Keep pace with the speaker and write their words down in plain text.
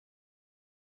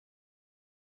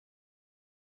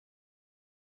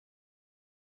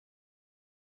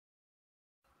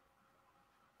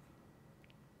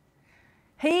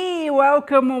Hey,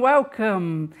 welcome,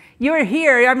 welcome. You're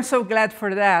here. I'm so glad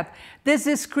for that. This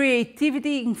is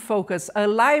Creativity in Focus, a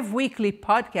live weekly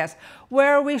podcast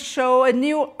where we show a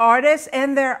new artist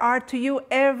and their art to you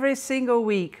every single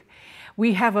week.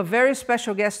 We have a very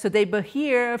special guest today, but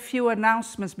here are a few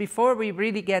announcements before we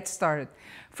really get started.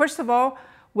 First of all,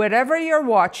 wherever you're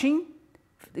watching,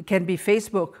 it can be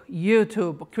Facebook,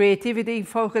 YouTube,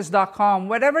 creativityinfocus.com,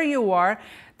 wherever you are,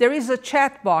 there is a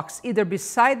chat box either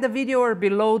beside the video or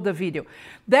below the video.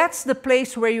 That's the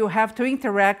place where you have to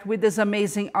interact with this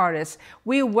amazing artist.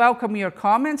 We welcome your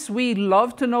comments. We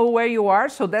love to know where you are,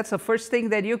 so that's the first thing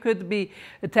that you could be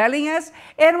telling us.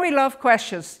 And we love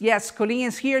questions. Yes, Colleen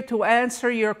is here to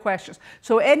answer your questions.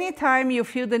 So anytime you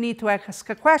feel the need to ask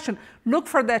a question, look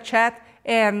for that chat,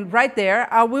 and right there,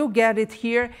 I will get it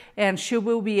here, and she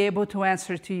will be able to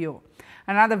answer to you.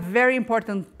 Another very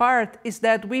important part is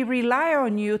that we rely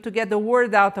on you to get the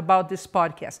word out about this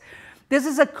podcast. This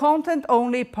is a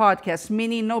content-only podcast,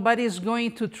 meaning nobody is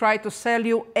going to try to sell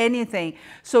you anything.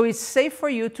 So it's safe for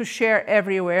you to share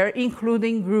everywhere,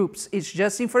 including groups. It's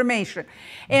just information.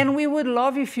 And we would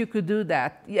love if you could do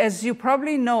that. As you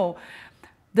probably know,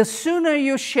 the sooner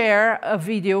you share a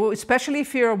video, especially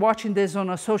if you're watching this on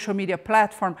a social media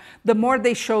platform, the more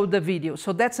they show the video.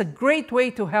 So that's a great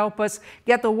way to help us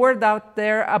get the word out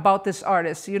there about this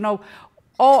artist. You know,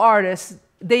 all artists,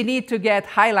 they need to get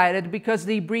highlighted because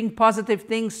they bring positive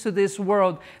things to this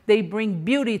world. They bring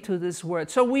beauty to this world.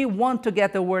 So we want to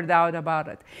get the word out about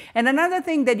it. And another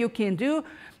thing that you can do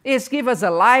is give us a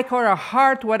like or a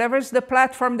heart, whatever is the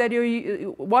platform that you're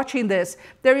watching this.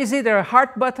 There is either a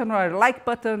heart button or a like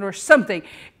button or something.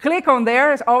 Click on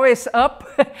there, it's always up,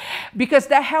 because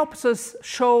that helps us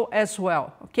show as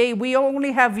well, okay? We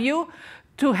only have you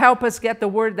to help us get the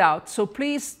word out. So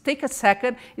please take a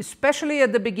second, especially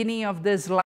at the beginning of this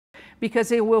live,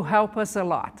 because it will help us a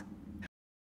lot.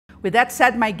 With that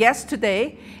said, my guest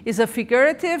today is a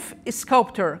figurative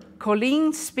sculptor,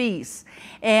 Colleen Spies,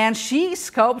 and she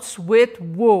sculpts with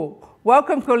wool.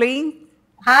 Welcome, Colleen.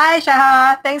 Hi,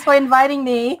 Shaha. Thanks for inviting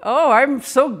me. Oh, I'm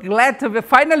so glad to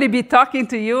finally be talking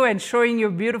to you and showing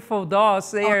you beautiful dolls.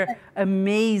 They are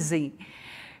amazing.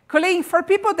 Colleen, for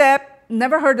people that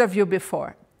never heard of you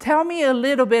before, tell me a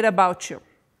little bit about you.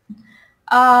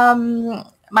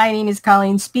 My name is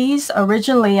Colleen Spies.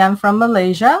 Originally, I'm from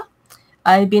Malaysia.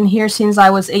 I've been here since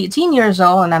I was 18 years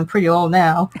old, and I'm pretty old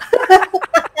now.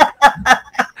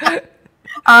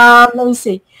 Let me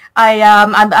see.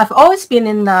 I've always been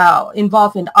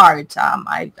involved in art.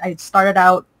 I started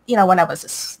out, when I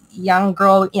was a young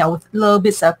girl, with little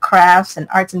bits of crafts and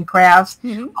arts and crafts,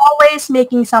 always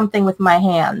making something with my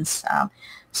hands.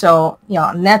 So,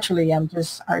 naturally, I'm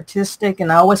just artistic,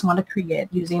 and I always want to create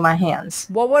using my hands.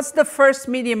 What was the first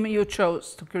medium you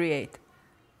chose to create?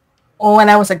 Oh, when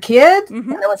I was a kid,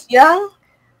 when I was young,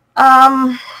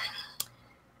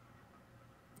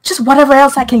 just whatever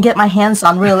else I can get my hands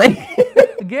on, really.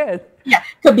 Good. Yeah,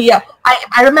 could be.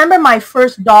 I remember my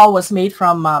first doll was made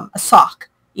from a sock,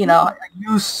 a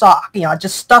used sock.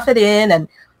 Just stuff it in and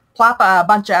plop a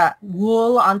bunch of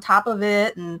wool on top of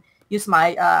it and use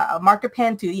my marker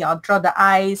pen to, draw the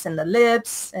eyes and the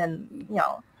lips and,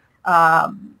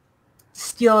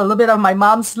 steal a little bit of my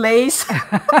mom's lace.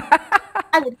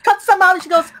 I would cut some out, and she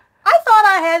goes, I thought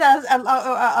I had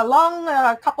a long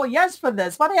couple years for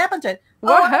this. What happened to it?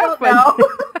 What happened?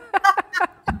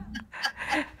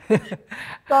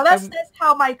 So that's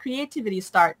how my creativity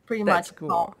started, pretty much. That's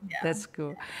cool. Yeah. That's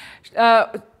cool.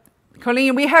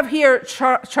 Colleen, we have here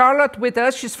Charlotte with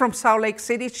us. She's from Salt Lake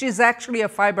City. She's actually a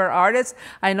fiber artist.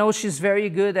 I know she's very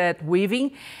good at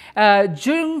weaving.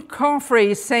 June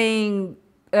Comfrey is saying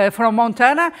from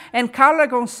Montana, and Carla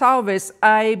Gonçalves,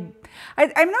 I'm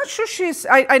not sure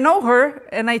I know her,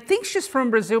 and I think she's from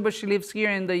Brazil, but she lives here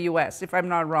in the US, if I'm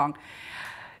not wrong.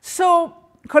 So,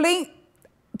 Colleen,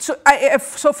 so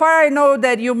far I know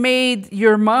that you made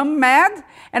your mom mad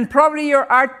and probably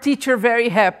your art teacher very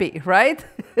happy, right?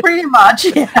 Pretty much,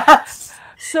 yes.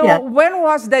 So when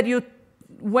was that you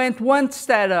went one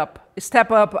step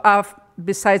up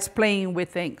besides playing with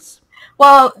things?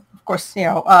 Well, of course,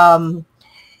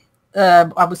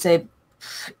 I would say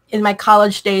in my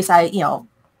college days, I,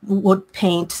 would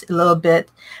paint a little bit,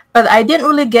 but I didn't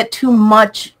really get too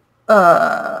much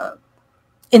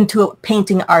into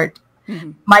painting art.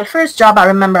 My first job, I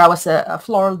remember I was a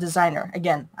floral designer.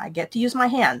 Again, I get to use my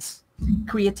hands,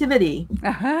 creativity.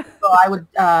 So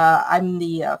I'm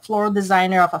the floral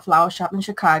designer of a flower shop in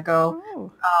Chicago.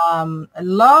 I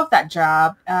love that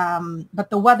job, but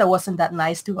the weather wasn't that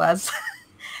nice to us.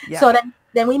 So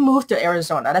then we moved to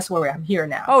Arizona. That's where I'm here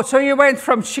now. Oh, so you went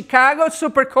from Chicago,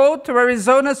 super cold, to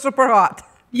Arizona, super hot.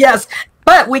 Yes.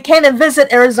 But we came and visit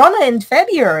Arizona in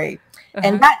February,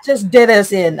 and that just did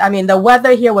us in. I mean, the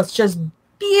weather here was just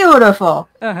beautiful.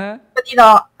 But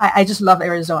I just love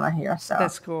Arizona here. So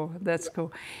that's cool. That's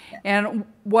cool. And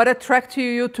what attracted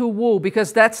you to wool?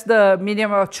 Because that's the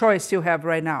medium of choice you have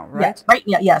right now, right? Yes, right.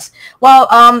 Yeah, yes. Well,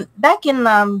 back in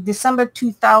December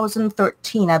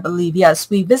 2013, I believe. Yes,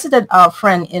 we visited our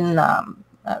friend in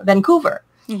Vancouver,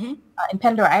 in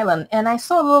Pender Island, and I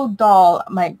saw a little doll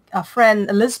my friend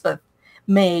Elizabeth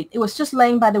made. It was just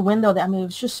laying by the window there. I mean, it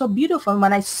was just so beautiful. And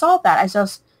when I saw that, I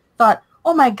just thought,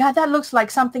 oh my God, that looks like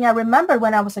something I remembered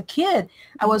when I was a kid.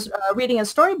 I was reading a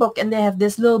storybook, and they have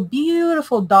this little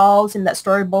beautiful dolls in that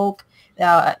storybook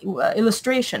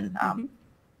illustration.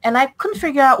 And I couldn't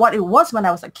figure out what it was when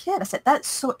I was a kid. I said, that's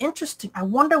so interesting. I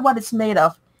wonder what it's made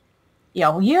of.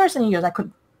 Years and years, I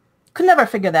could never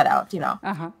figure that out,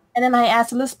 And then I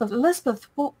asked Elizabeth,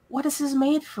 well, what is this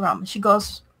made from? She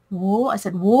goes, wool. I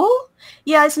said, wool?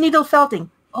 Yeah, it's needle felting.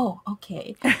 Oh,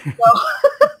 okay.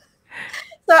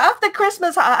 So after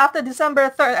Christmas, after December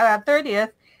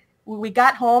 30th, we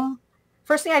got home.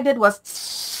 First thing I did was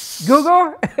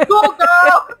Google.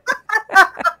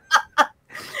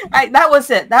 That was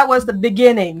it. That was the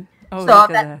beginning. Oh, so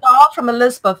that doll from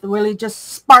Elizabeth really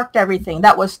just sparked everything.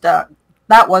 That was the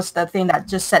thing that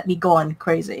just set me going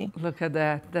crazy. Look at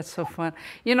that. That's so fun.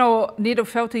 Needle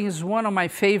felting is one of my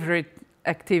favorite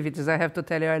activities. I have to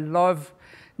tell you, I love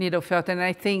needle felt, and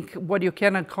I think what you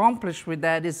can accomplish with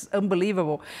that is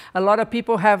unbelievable. A lot of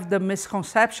people have the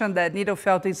misconception that needle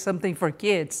felt is something for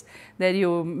kids, that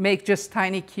you make just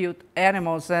tiny cute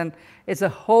animals, and it's a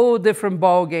whole different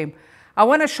ball game. I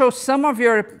want to show some of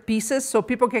your pieces so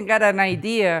people can get an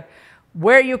idea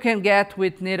where you can get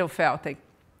with needle felting.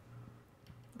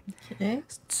 Okay.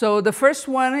 So the first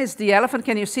one is the elephant.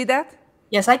 Can you see that?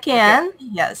 Yes, I can. Okay.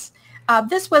 Yes.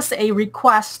 This was a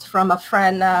request from a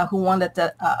friend who wanted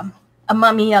a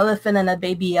mummy elephant and a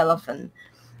baby elephant.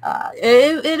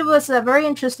 It was a very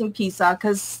interesting piece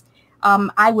because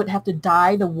I would have to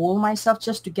dye the wool myself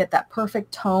just to get that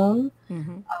perfect tone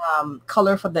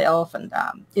color for the elephant.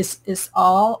 It's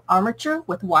all armature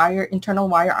with internal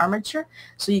wire armature,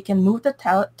 so you can move the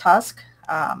tusk,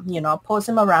 pose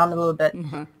him around a little bit.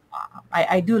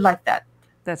 I do like that.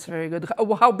 That's very good.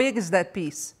 How big is that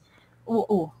piece?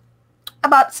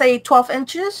 About, say, 12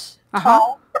 inches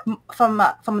tall from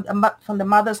the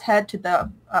mother's head to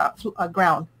the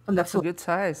ground. That's a good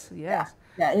size, yes.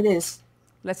 Yeah, it is.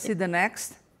 Let's see the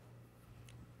next.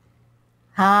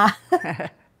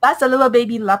 That's a little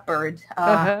baby leopard.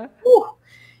 Yeah,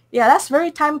 that's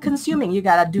very time consuming. You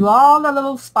got to do all the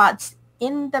little spots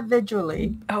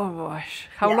individually. Oh, gosh.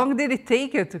 How long did it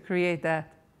take you to create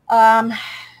that?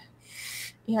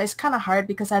 It's kind of hard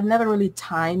because I've never really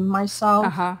timed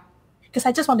myself. Because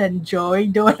I just want to enjoy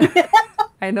doing it.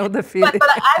 I know the feeling. But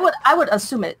I would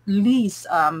assume at least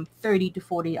 30 to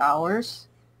 40 hours.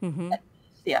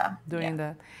 Doing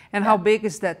that. And how big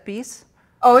is that piece?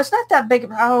 Oh, it's not that big.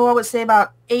 I would say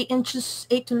about 8 inches,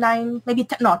 8 to 9, maybe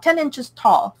 10 inches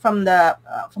tall from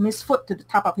his foot to the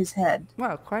top of his head.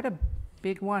 Well, quite a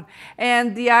big one.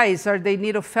 And the eyes, are they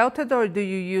needle felted or do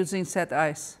you use inset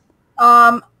eyes?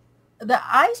 The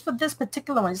eyes for this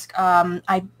particular one is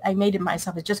I made it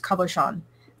myself. It's just cabochon.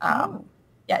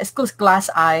 Yeah, it's called glass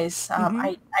eyes.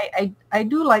 I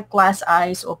do like glass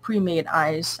eyes or pre-made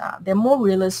eyes. They're more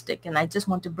realistic, and I just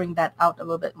want to bring that out a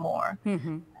little bit more.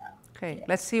 Okay,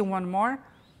 let's see one more.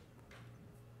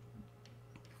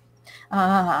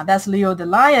 That's Leo the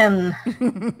lion.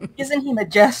 Isn't he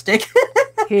majestic?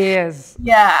 He is.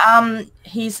 Yeah,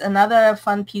 he's another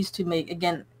fun piece to make.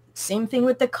 Again, same thing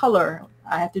with the color.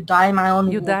 I have to dye my own.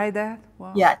 You dye that?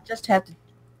 Wow. Yeah, just have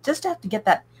to get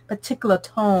that particular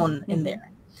tone in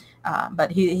there.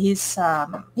 But he's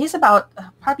about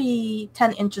probably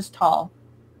 10 inches tall.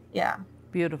 Yeah.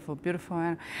 Beautiful,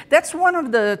 beautiful. That's one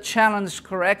of the challenges,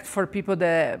 correct, for people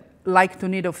that like to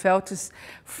needle felt is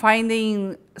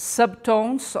finding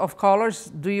subtones of colors.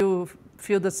 Do you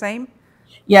feel the same?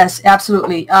 Yes,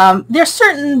 absolutely. There's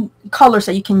certain colors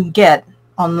that you can get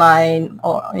online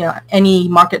or any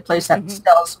marketplace that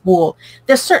sells wool.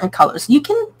 There's certain colors you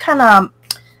can kind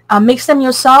of mix them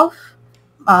yourself,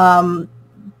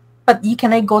 but you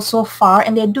can only go so far,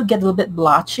 and they do get a little bit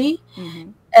blotchy.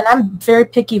 And I'm very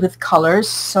picky with colors,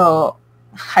 so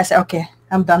I said, okay,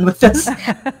 I'm done with this.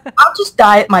 I'll just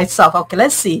dye it myself. Okay,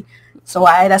 let's see. So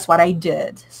that's what I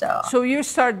did. So you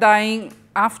start dyeing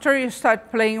after you start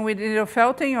playing with needle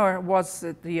felting, or was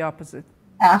it the opposite?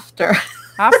 After.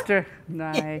 After.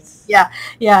 Nice.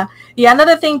 Yeah.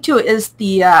 Another thing too is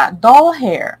the doll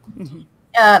hair.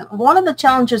 One of the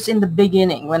challenges in the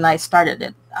beginning when I started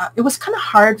it, it was kind of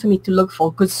hard for me to look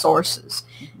for good sources,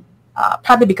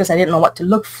 probably because I didn't know what to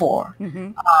look for.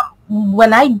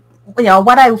 When I,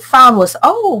 what I found was,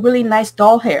 oh, really nice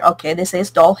doll hair. Okay, they say it's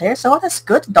doll hair, so that's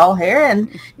good, doll hair,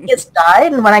 and it's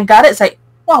dyed. And when I got it, it's like,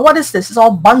 wow, what is this? It's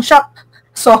all bunched up.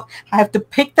 So I have to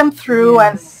pick them through,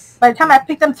 and by the time I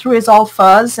pick them through, it's all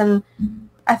fuzz. And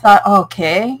I thought,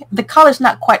 okay, the color's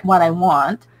not quite what I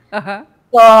want.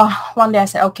 So one day I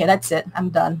said, okay, that's it. I'm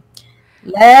done.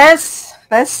 Let's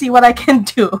see what I can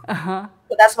do.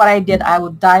 So that's what I did. I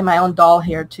would dye my own doll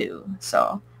hair too.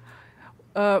 So.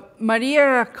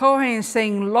 Maria Cohen is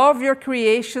saying, love your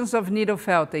creations of needle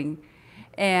felting.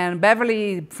 And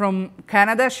Beverly from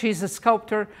Canada, she's a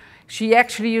sculptor. She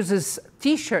actually uses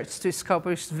T-shirts to sculpt.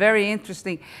 It's very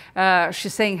interesting.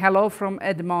 She's saying hello from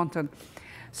Edmonton.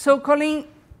 So Colleen,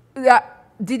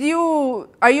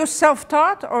 are you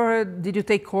self-taught or did you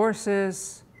take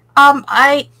courses?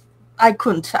 I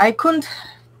couldn't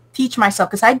teach myself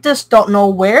because I just don't know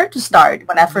where to start.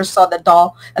 When I first saw the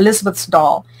doll, Elizabeth's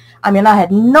doll, I mean, I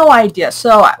had no idea.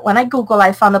 So when I Googled,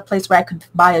 I found a place where I could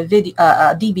buy a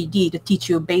DVD to teach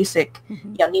you basic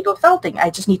needle felting.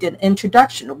 I just needed an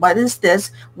introduction. What is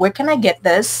this? Where can I get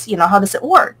this? How does it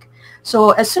work? So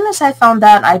as soon as I found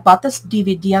that, I bought this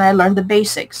DVD and I learned the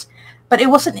basics. But it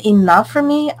wasn't enough for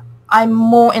me. I'm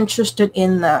more interested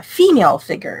in the female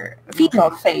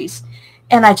face.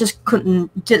 And I just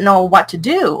didn't know what to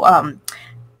do.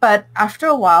 But after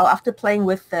a while, after playing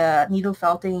with the needle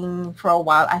felting for a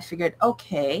while, I figured,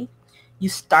 okay, you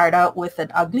start out with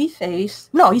an ugly face.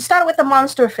 No, you start with a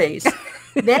monster face.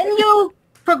 Then you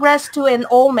progress to an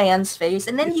old man's face.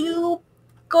 And then you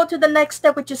go to the next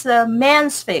step, which is a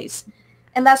man's face.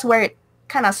 And that's where it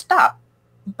kind of stopped.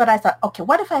 But I thought, okay,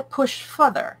 what if I push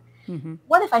further?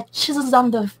 What if I chisel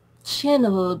down the chin a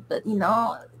little bit, do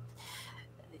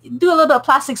a little bit of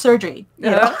plastic surgery, you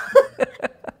know?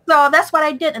 So that's what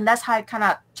I did, and that's how I kind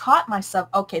of taught myself,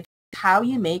 okay, how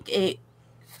you make a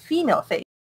female face,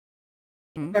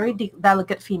 very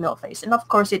delicate female face. And of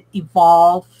course, it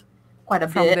evolved quite a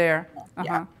bit. From there.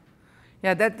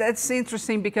 Yeah, that's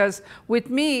interesting because with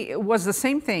me, it was the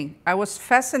same thing. I was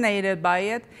fascinated by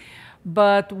it,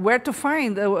 but where to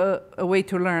find a way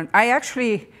to learn? I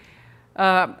actually,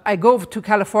 I go to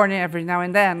California every now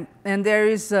and then, and there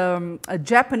is a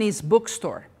Japanese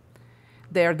bookstore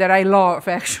there that I love,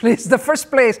 actually. It's the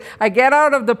first place. I get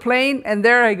out of the plane, and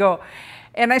there I go.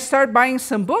 And I start buying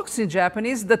some books in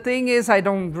Japanese. The thing is, I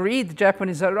don't read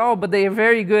Japanese at all, but they are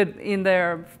very good in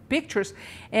their pictures.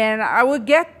 And I would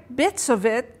get bits of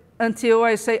it until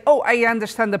I say, oh, I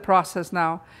understand the process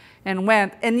now, and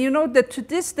went. And you know that to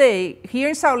this day, here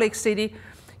in Salt Lake City,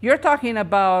 you're talking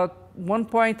about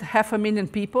 1.5 million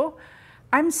people.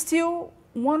 I'm still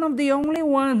one of the only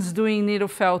ones doing needle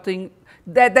felting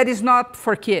that is not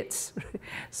for kids.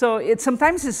 So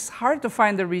sometimes it's hard to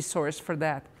find a resource for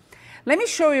that. Let me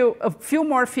show you a few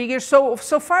more figures. So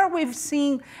far we've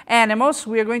seen animals.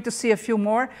 We are going to see a few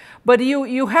more. But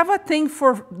you have a thing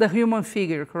for the human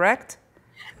figure, correct?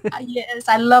 Yes,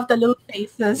 I love the little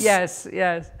faces. Yes,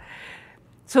 yes.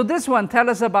 So this one, tell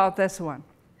us about this one.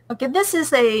 Okay, this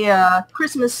is a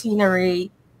Christmas scenery,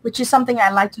 which is something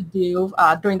I like to do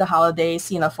during the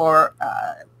holidays, for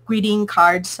greeting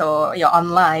cards or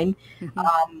online.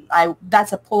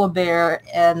 That's a polar bear,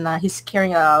 and he's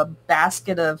carrying a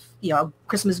basket of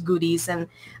Christmas goodies, and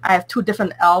I have two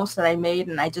different elves that I made,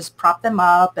 and I just prop them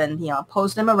up and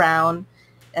pose them around,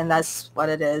 and that's what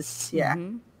it is. Yeah,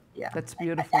 yeah, that's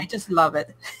beautiful. I just love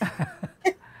it.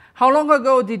 How long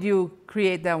ago did you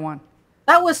create that one?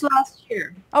 That was last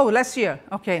year. Oh, last year.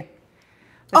 Okay.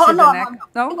 No.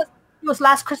 It was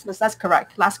last Christmas. That's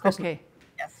correct. Last Christmas. Okay.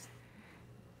 Yes.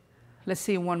 Let's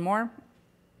see one more.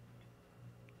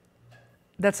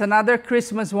 That's another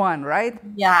Christmas one, right?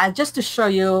 Yeah, just to show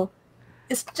you,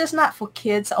 it's just not for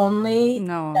kids only.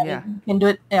 No, yeah. You can do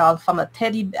it from a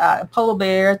teddy polar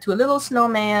bear to a little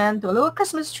snowman to a little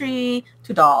Christmas tree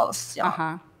to dolls.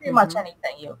 Pretty much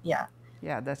anything. Yeah.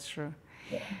 Yeah, that's true.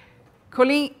 Yeah.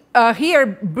 Colleen, here,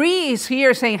 Bree is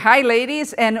here saying, hi,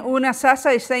 ladies, and Una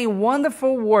Sasa is saying,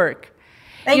 wonderful work.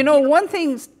 Thank you. One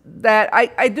thing that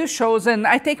I do shows, and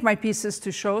I take my pieces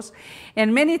to shows,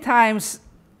 and many times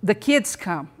the kids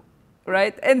come,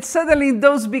 right? And suddenly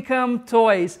those become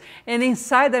toys, and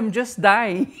inside I'm just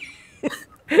dying.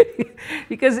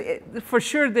 Because for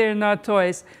sure they're not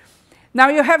toys. Now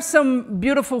you have some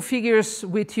beautiful figures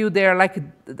with you there, like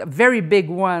a very big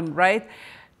one, right?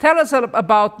 Tell us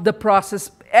about the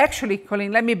process. Actually,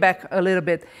 Colleen, let me back a little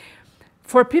bit.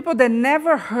 For people that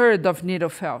never heard of needle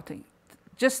felting,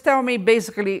 Just tell me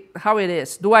basically how it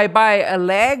is. Do I buy a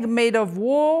leg made of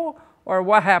wool or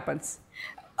what happens?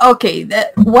 Okay,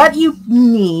 what you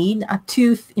need are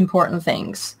two important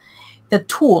things. The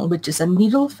tool, which is a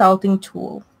needle felting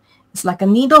tool. It's like a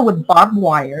needle with barbed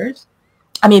wires.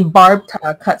 I mean, barbed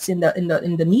cuts in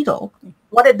the needle.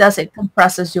 What it does, it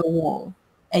compresses your wool,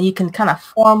 and you can kind of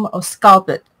form or sculpt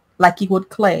it like you would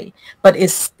clay, but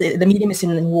it's the medium is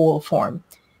in wool form.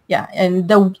 Yeah, and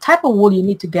the type of wool you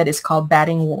need to get is called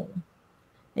batting wool.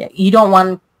 Yeah, you don't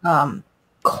want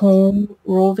comb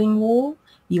roving wool.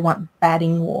 You want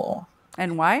batting wool.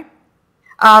 And why?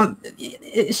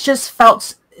 It's just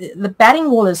felt. The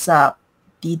batting wool is the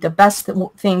best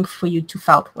thing for you to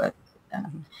felt with.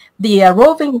 The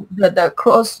roving, the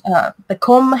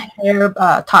comb hair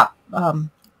top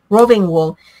roving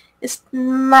wool is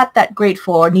not that great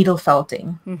for needle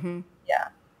felting. Yeah.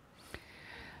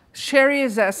 Sherry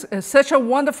is such a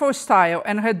wonderful style,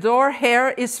 and her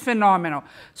hair is phenomenal.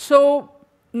 So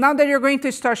now that you're going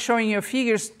to start showing your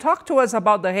figures, talk to us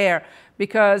about the hair,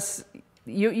 because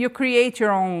you create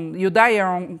your own, you dye your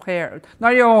own hair.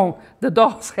 Not your own, the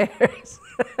doll's hairs.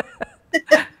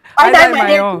 I dye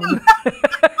my own.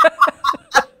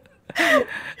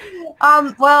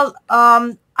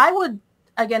 I would,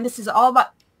 again, this is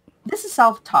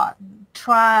self-taught.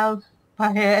 Trial, by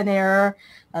and error,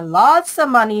 and lots of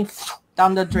money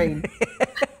down the drain.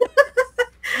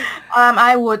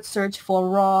 I would search for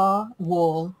raw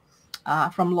wool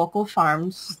from local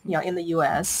farms, in the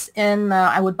U.S., and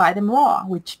I would buy them raw,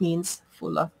 which means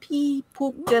full of pee,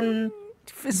 poop, and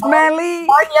smelly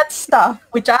barnyard stuff,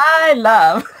 which I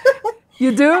love.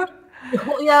 You do?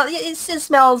 Yeah, it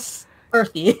smells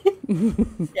earthy.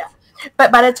 Yeah,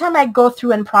 but by the time I go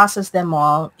through and process them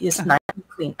all, it's nice and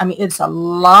clean. I mean, it's a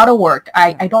lot of work.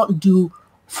 I don't do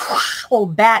whole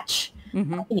batch.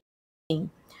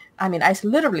 I mean, I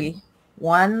literally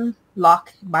one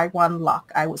lock by one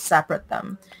lock, I would separate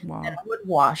them. Wow. And I would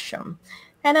wash them,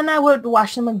 and then I would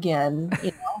wash them again,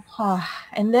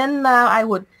 and then I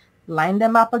would line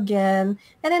them up again,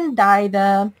 and then dye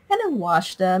them, and then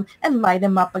wash them, and line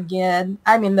them up again.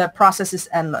 I mean, the process is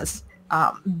endless.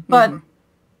 But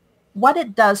what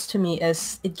it does to me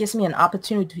is it gives me an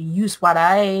opportunity to use what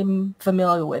I'm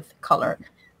familiar with, color.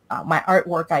 My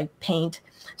artwork, I paint.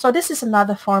 So this is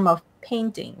another form of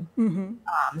painting.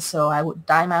 So I would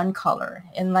dye my own color.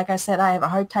 And like I said, I have a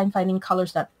hard time finding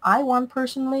colors that I want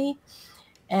personally.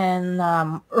 And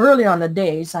early on the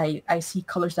days, I see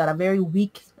colors that are very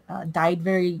weak, dyed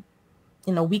very,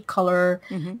 weak color.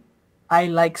 I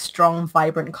like strong,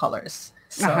 vibrant colors.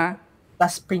 So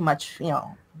that's pretty much,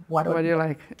 what you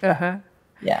like.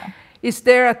 Yeah. Is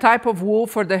there a type of wool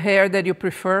for the hair that you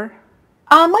prefer?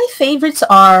 My favorites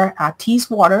are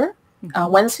Teeswater,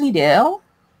 Wensleydale,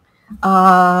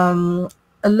 a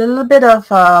little bit of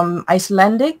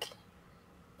Icelandic,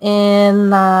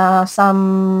 and I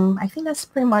think that's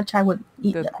pretty much I would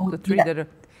eat. The three that are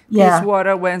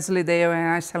Teeswater, Wensleydale,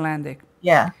 and Icelandic.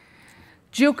 Yeah.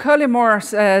 Jill Cullimore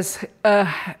says,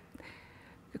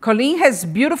 Colleen has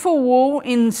beautiful wool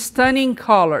in stunning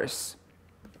colors.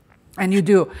 And you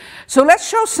do. So let's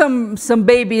show some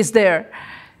babies there.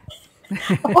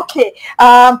 Okay.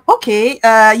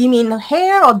 You mean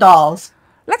hair or dolls?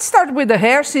 Let's start with the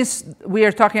hair, since we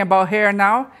are talking about hair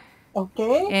now.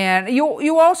 Okay. And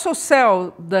you also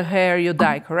sell the hair you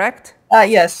dye, correct?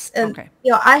 Yes. And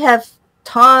I have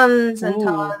tons and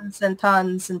tons and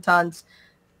tons and tons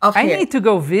of hair. I need to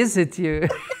go visit you.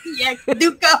 Yeah,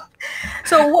 do go.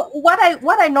 So what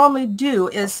I normally do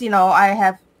is,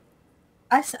 I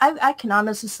can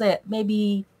honestly say it,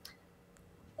 maybe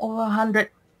over 100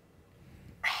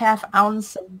 half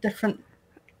ounce of different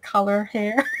color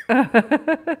hair.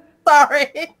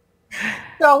 Sorry.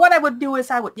 So what I would do is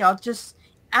I would, just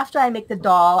after I make the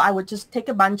doll, I would just take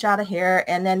a bunch out of hair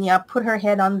and then, put her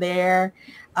head on there.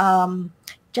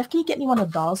 Jeff, can you get me one of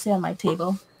the dolls here on my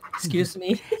table? Excuse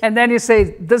me. And then you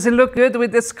say, does it look good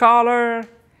with this color?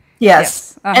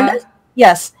 Yes. And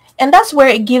that's where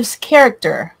it gives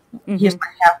character. Here's my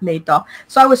half-made doll.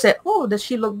 So I would say, oh, does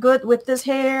she look good with this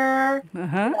hair?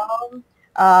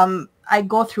 I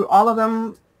go through all of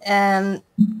them, and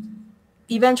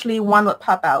eventually one would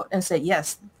pop out and say,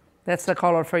 yes. That's the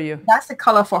color for you. That's the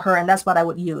color for her, and that's what I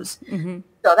would use.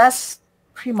 So that's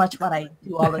pretty much what I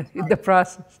do all the time. The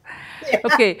process. Yeah.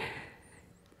 Okay.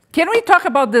 Can we talk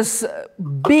about this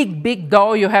big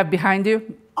doll you have behind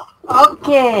you?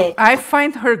 Okay. I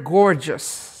find her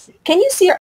gorgeous. Can you see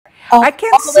her? I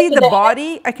can see the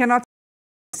body. I cannot.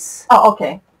 Oh,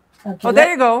 okay. Oh,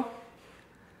 there you go.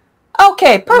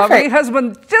 Okay, perfect. Lovely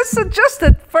husband, just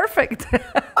adjusted. Perfect.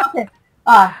 Okay.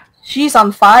 She's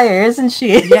on fire, isn't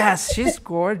she? Yes, she's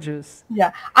gorgeous.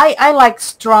 Yeah, I like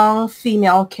strong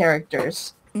female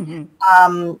characters.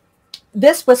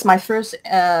 This was my first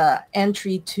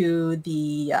entry to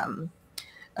the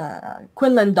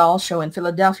Quinlan Doll Show in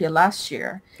Philadelphia last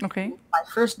year. Okay. My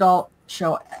first doll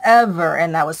show ever,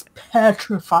 and I was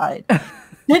petrified.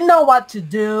 Didn't know what to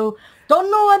do. Don't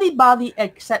know anybody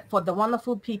except for the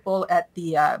wonderful people at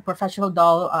the Professional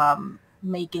Doll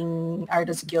Making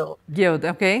Artists Guild. Guild,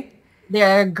 okay.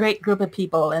 They're a great group of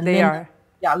people, and They Linda, are.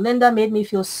 yeah, Linda made me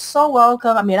feel so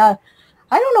welcome. I mean, I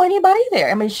don't know anybody there.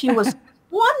 I mean, she was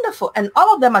wonderful, and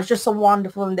all of them are just so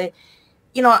wonderful. And they,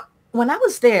 you know, when I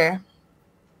was there,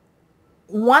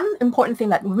 one important thing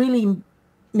that really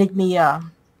made me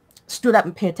stood up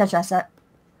and pay attention, I said,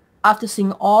 after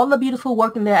seeing all the beautiful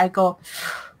work in there, I go,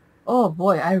 oh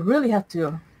boy, I really have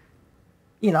to,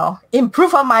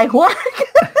 improve on my work.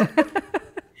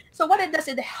 So what it does,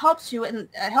 it helps you and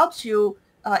helps you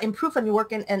improve on your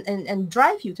work and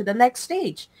drive you to the next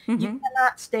stage. You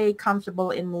cannot stay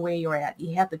comfortable in where you're at.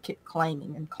 You have to keep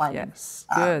climbing and climbing. Yes,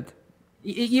 good.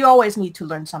 You always need to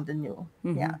learn something new.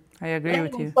 Yeah, I agree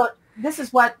with you. But this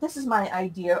is my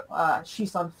idea.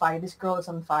 She's on fire. This girl is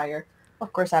on fire.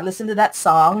 Of course, I listened to that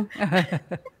song.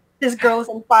 This girl is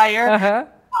on fire.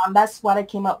 That's what I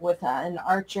came up with. An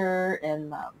archer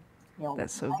and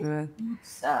that's so good.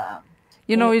 Boots,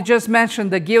 you just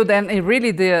mentioned the guild, and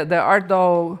really the art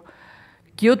doll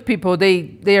guild people,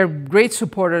 they are great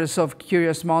supporters of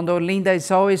Curious Mondo. Linda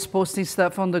is always posting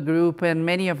stuff on the group, and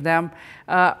many of them.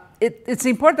 It's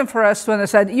important for us to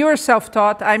understand, you're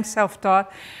self-taught, I'm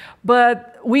self-taught,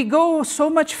 but we go so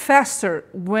much faster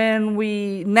when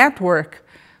we network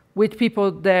with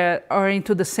people that are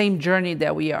into the same journey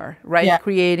that we are, right? Yeah.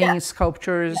 Creating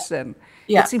sculptures, and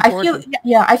yeah. it's important.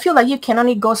 I feel like you can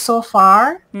only go so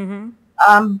far.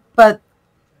 But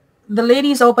the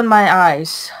ladies opened my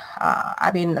eyes. I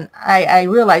mean, I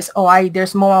realized,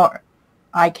 there's more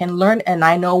I can learn, and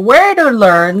I know where to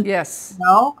learn. Yes.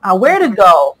 Where to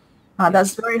go.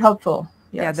 That's very helpful.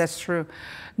 Yes. Yeah, that's true.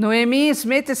 Noemi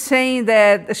Smith is saying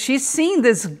that she's seen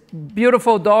this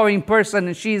beautiful doll in person,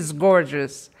 and she's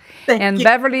gorgeous. Thank you.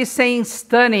 Beverly is saying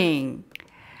stunning.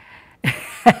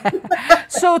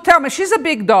 So tell me, she's a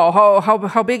big doll.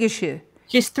 How big is she?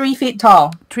 She's 3 feet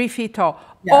tall. 3 feet tall.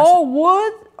 Yes. All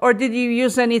wood, or did you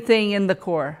use anything in the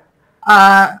core?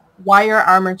 Wire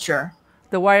armature.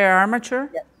 The wire armature?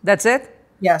 Yeah. That's it?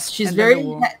 Yes, she's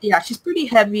And she's pretty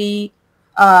heavy,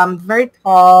 very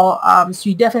tall. So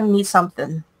you definitely need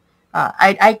something.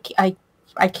 I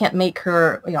can't make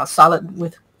her solid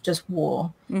with just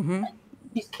wool.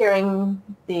 She's carrying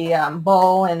the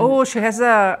bow and she has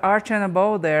a arch and a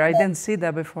bow there. I didn't see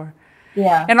that before.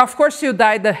 yeah. And of course, you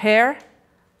dyed the hair.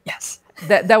 Yes.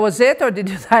 That was it, or did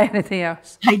you dye anything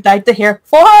else? I dyed the hair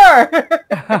for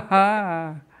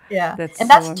her. Yeah. That's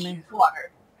that's so amazing. teeth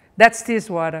water. That's tease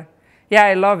water. Yeah,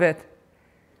 I love it.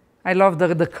 I love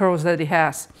the curls that it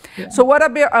has. Yeah. So what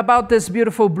about this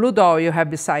beautiful blue doll you have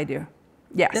beside you?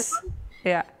 Yes. This one?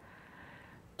 Yeah.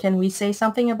 Can we say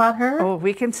something about her? Oh,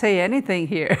 we can say anything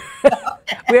here.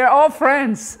 We are all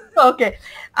friends. Okay.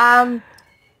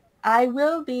 I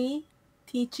will be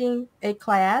teaching a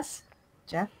class,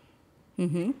 Jeff.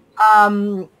 In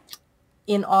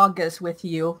August with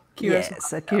you.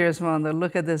 Yes, a Curious Mondo.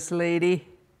 Look at this lady.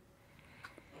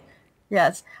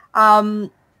 Yes.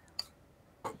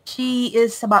 She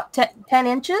is about 10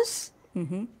 inches,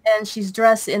 and she's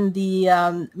dressed in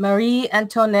the Marie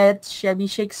Antoinette shabby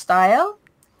chic style.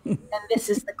 And this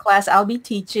is the class I'll be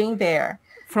teaching there.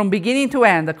 From beginning to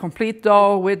end, a complete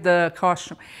doll with the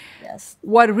costume. Yes.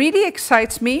 What really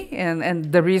excites me,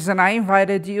 and the reason I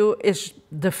invited you, is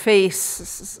the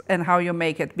face and how you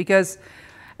make it. Because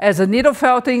as a needle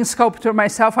felting sculptor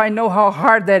myself, I know how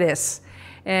hard that is.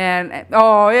 And,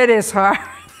 it is hard.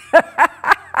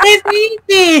 It's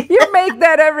easy. You make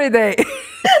that every day.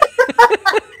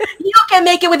 You can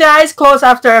make it with your eyes closed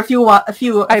after a few.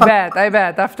 I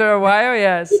bet. After a while,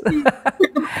 yes.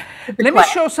 Let me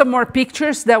show some more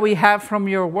pictures that we have from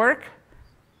your work.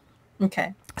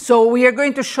 Okay. So we are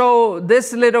going to show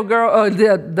this little girl,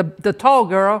 the tall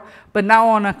girl, but now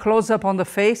on a close-up on the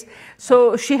face.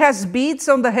 So she has beads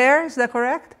on the hair, is that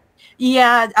correct?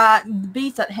 Yeah,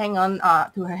 beads that hang on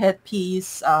to her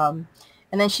headpiece.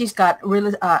 And then she's got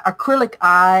really acrylic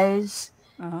eyes.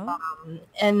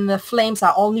 And the flames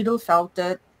are all needle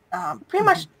felted. Pretty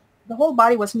much the whole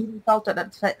body was needle felted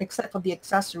except for the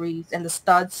accessories and the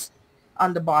studs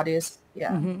on the bodies.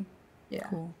 Yeah. Yeah.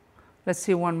 Cool. Let's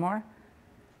see one more.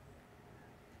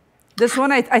 This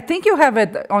one, I think you have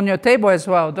it on your table as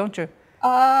well, don't you?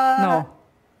 No.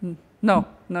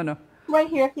 No. right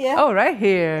here. Yeah. Oh, right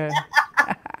here.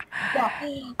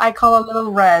 Yeah. I call her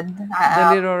Little Red.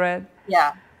 The little red.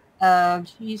 Yeah.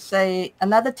 She's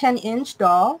another 10-inch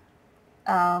doll.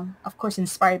 Of course,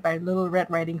 inspired by Little Red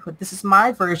Riding Hood. This is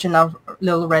my version of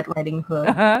Little Red Riding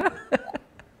Hood.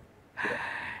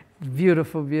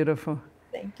 Beautiful, beautiful.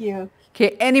 Thank you.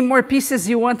 Okay, any more pieces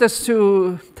you want us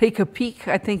to take a peek?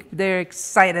 I think they're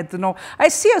excited to know. I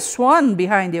see a swan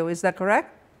behind you. Is that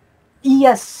correct?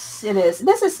 Yes, it is.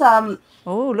 This is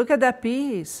Oh, look at that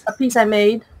piece. a piece I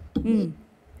made.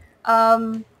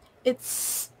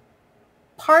 It's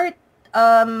part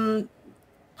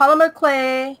polymer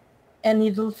clay and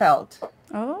needle felt.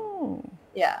 Oh.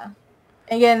 Yeah.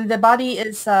 Again, the body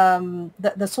is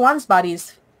the swan's body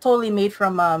is totally made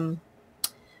from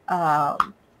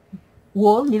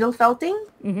wool needle felting.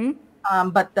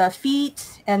 But the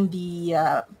feet and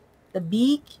the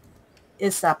beak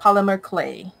is polymer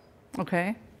clay.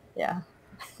 Okay. Yeah.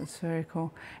 That's very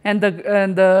cool. And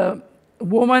the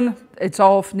woman, it's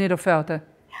all needle felt.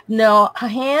 No, her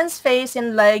hands, face,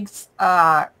 and legs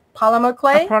are polymer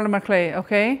clay, Polymer clay.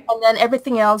 Okay. and then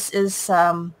everything else is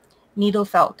needle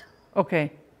felt.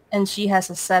 Okay. And she has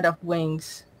a set of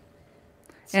wings.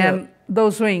 So, And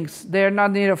those wings, they're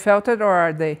not needle felted, or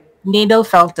are they? needle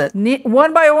felted.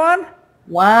 One by one?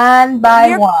 One by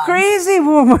You're one. crazy,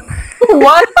 woman.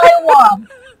 One by one.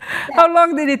 How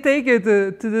long did it take you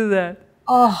to do that?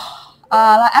 Oh,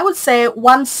 I would say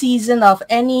one season of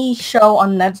any show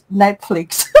on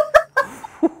Netflix.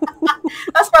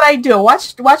 That's what I do.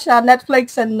 Watch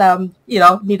Netflix and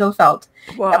needle felt.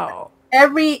 Wow.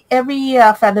 Every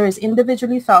feather is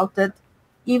individually felted,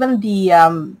 even the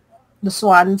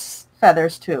swan's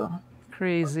feathers too.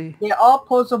 Crazy. They're all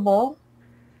posable.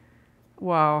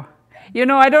 Wow. You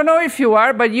know, I don't know if you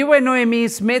are, but you and Noemi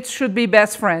Smith should be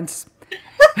best friends.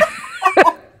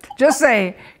 Just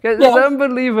saying, because it's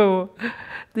unbelievable,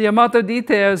 the amount of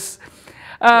details.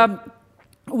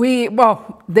 They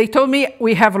told me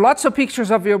we have lots of pictures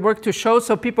of your work to show,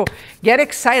 so people get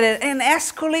excited and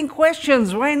ask Colleen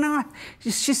questions. Why not?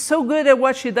 She's so good at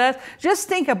what she does. Just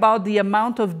think about the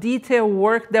amount of detailed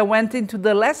work that went into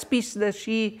the last piece that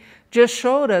she just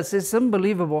showed us. It's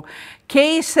unbelievable.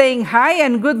 Kay saying hi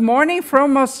and good morning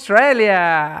from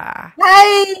Australia.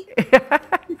 Hi.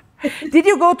 Did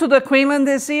you go to the Queensland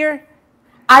this year?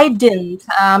 I didn't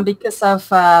because of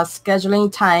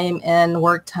scheduling time and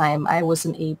work time. I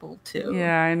wasn't able to.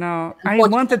 Yeah, I know. I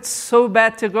wanted so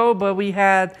bad to go, but we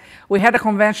had a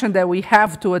convention that we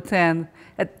have to attend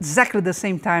at exactly the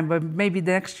same time, but maybe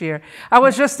next year. I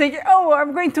was just thinking, oh,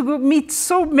 I'm going to go meet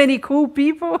so many cool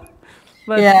people.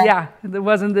 But yeah, it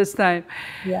wasn't this time.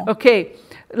 Yeah. Okay,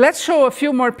 let's show a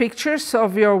few more pictures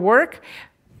of your work.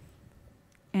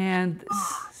 And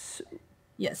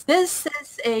yes, this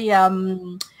is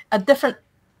a different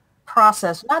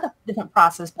process. Not a different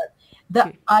process,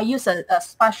 but I use a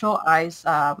special eyes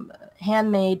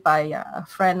handmade by a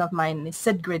friend of mine,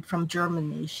 Sigrid from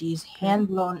Germany. She's hand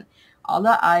blown all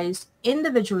the eyes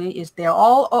individually. They're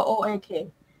all OOAK.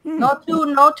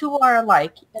 No two are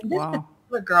alike. And this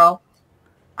particular girl,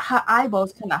 her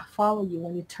eyeballs kind of follow you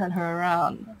when you turn her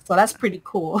around. So that's pretty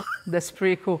cool. That's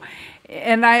pretty cool.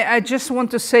 And I just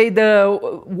want to say the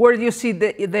word you see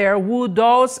there, Woo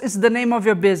Dolls, is the name of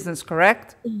your business,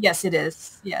 correct? Yes, it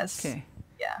is. Yes. Okay.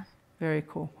 Yeah. Very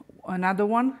cool. Another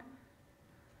one?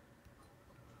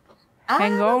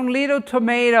 Hang on, little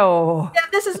tomato. Yeah,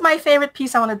 this is my favorite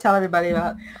piece I want to tell everybody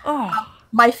about. Oh.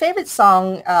 My favorite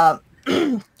song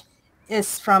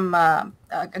is from a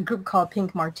group called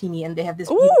Pink Martini, and they have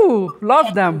this. Ooh,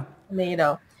 love them.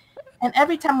 Tomato. And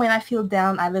every time when I feel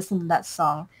down, I listen to that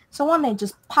song. So one day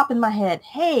just pop in my head,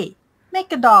 hey,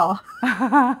 make a doll. So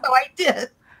I did.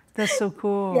 That's so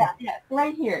cool. Yeah,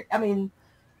 right here. I mean,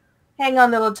 hang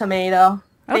on, little tomato.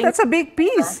 Oh, that's a big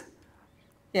piece.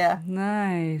 Yeah.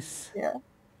 Nice. Yeah.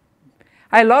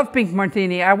 I love Pink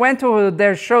Martini. I went to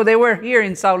their show. They were here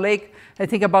in Salt Lake, I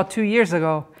think about 2 years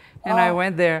ago. And I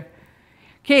went there.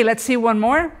 Okay, let's see one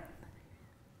more.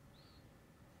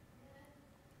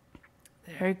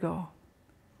 There you go.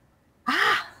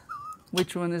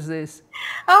 Which one is this?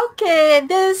 Okay,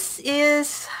 this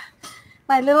is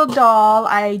my little doll.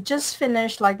 I just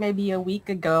finished like maybe a week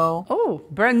ago. Oh,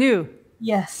 brand new.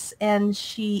 Yes, and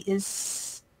she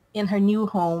is in her new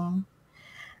home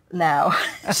now.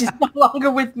 She's no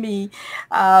longer with me.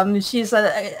 Her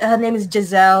name is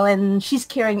Giselle, and she's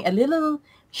carrying a little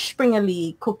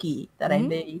springly cookie that I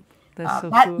made. That's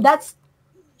so cool.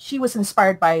 She was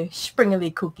inspired by springly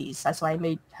cookies. That's why I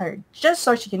made her, just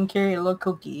so she can carry a little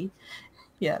cookie.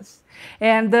 Yes.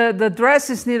 And the dress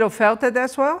is needle felted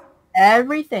as well?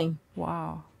 Everything.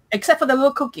 Wow. Except for the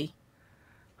little cookie.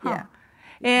 Huh. Yeah.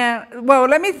 And well,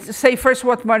 let me say first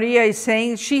what Maria is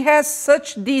saying. She has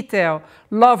such detail.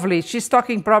 Lovely. She's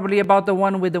talking probably about the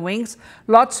one with the wings.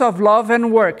 Lots of love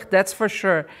and work, that's for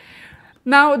sure.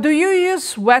 Now, do you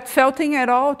use wet felting at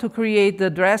all to create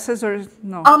the dresses or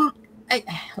no?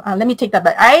 Let me take that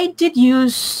back. I did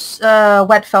use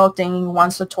wet felting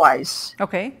once or twice.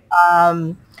 Okay.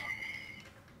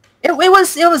 It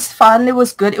was fun. It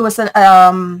was good. It was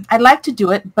I'd like to do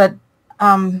it, but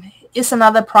it's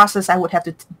another process. I would have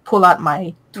to pull out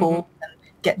my tool and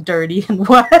get dirty and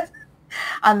wet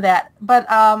on that. But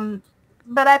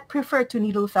I prefer to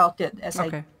needle felt it as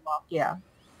I walk. Yeah.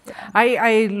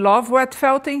 I love wet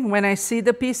felting when I see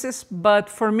the pieces, but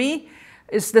for me,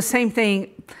 it's the same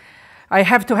thing. I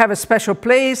have to have a special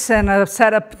place and a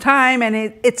setup time, and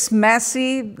it's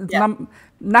messy. Yeah.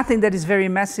 Nothing that is very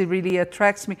messy really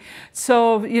attracts me.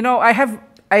 So, you know,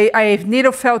 I've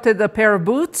needle felted a pair of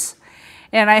boots,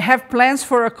 and I have plans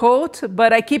for a coat,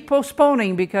 but I keep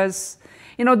postponing because,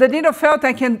 you know, the needle felt,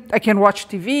 I can watch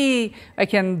TV, I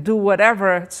can do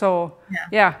whatever. So,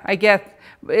 yeah I get.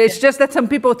 It's just that some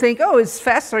people think, oh, it's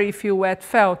faster if you wet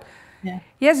felt. Yeah.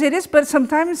 Yes, it is, but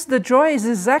sometimes the joy is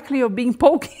exactly of being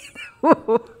poking.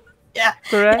 Yeah.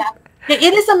 Correct? Yeah.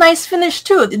 It is a nice finish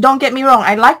too. Don't get me wrong.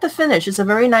 I like the finish. It's a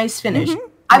very nice finish.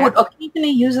 I would occasionally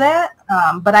use that,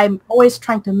 but I'm always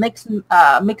trying to mix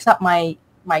up my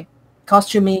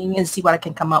costuming and see what I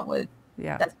can come up with.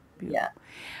 Yeah. Yeah.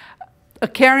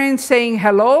 Karen saying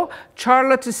hello.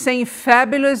 Charlotte is saying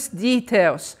fabulous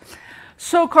details.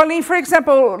 So, Colleen, for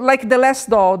example, like the last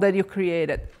doll that you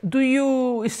created, do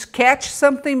you sketch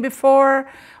something before?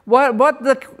 What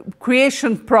the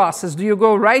creation process? Do you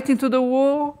go right into the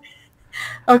wool?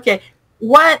 Okay.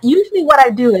 Usually what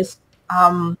I do is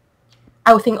I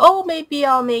would think, oh, maybe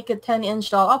I'll make a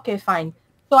 10-inch doll. Okay, fine.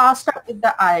 So I'll start with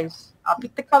the eyes. I'll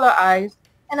pick the color eyes,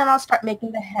 and then I'll start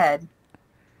making the head.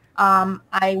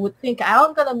 I would think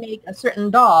I'm going to make a certain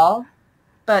doll,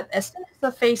 but as soon as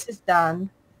the face is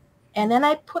done, and then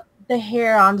I put the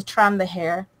hair on to trim the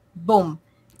hair, boom.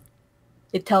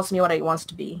 It tells me what it wants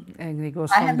to be. And it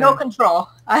goes I have no control.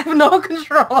 I have no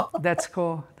control. That's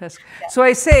cool. So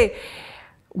I say,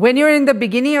 when you're in the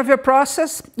beginning of your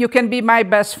process, you can be my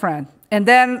best friend. And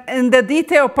then in the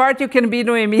detail part, you can be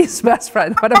Noemi's best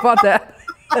friend. What about that?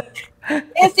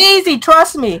 It's easy.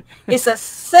 Trust me. It's a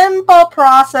simple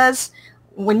process.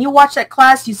 When you watch that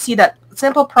class, you see that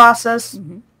simple process.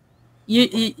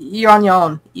 You're on your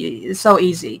own. It's so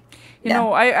easy. You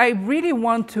know, I really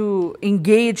want to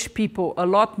engage people a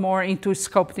lot more into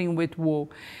sculpting with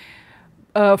wool.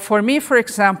 For me, for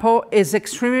example, it's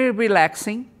extremely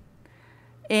relaxing.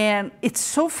 And it's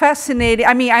so fascinating.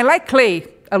 I mean, I like clay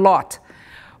a lot.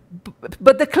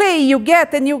 But the clay you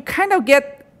get, and you kind of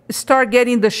start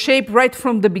getting the shape right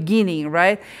from the beginning,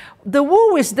 right? The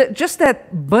wool is just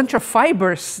that bunch of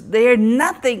fibers. They're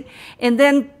nothing. And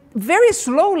then very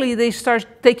slowly they start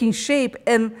taking shape.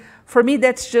 And for me,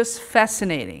 that's just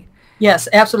fascinating. Yes,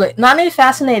 absolutely. Not only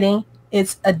fascinating,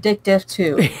 it's addictive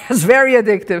too. It's very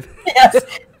addictive. Yes.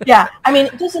 Yeah. I mean,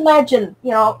 just imagine,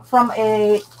 you know, from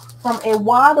a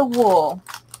wad of wool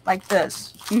like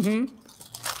this.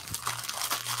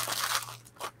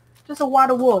 Just a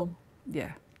wad of wool.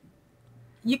 Yeah.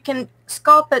 You can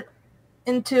sculpt it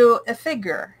into a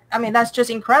figure. I mean, that's just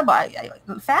incredible.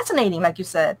 Fascinating, like you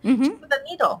said. Just with a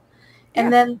needle.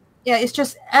 And then, it's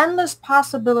just endless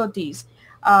possibilities.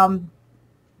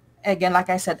 Again, like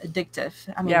I said, addictive.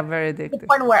 I mean, very addictive. To the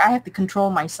point where I have to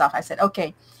control myself. I said,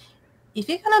 okay, if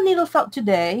you're going to needle felt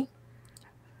today,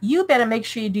 you better make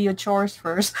sure you do your chores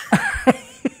first.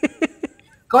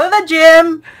 Go to the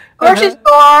gym, grocery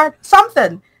store,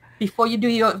 something, before you do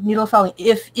your needle felting.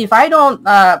 If I don't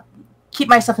keep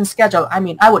myself in schedule, I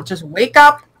mean, I would just wake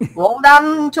up, roll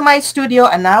down to my studio,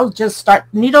 and I'll just start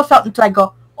needle felt until I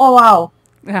go, oh, wow.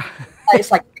 Yeah. It's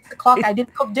like 6 o'clock. I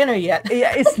didn't cook dinner yet.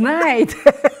 Yeah, it's night.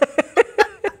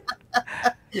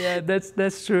 Yeah,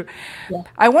 that's true. Yeah.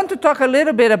 I want to talk a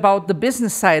little bit about the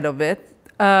business side of it.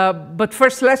 But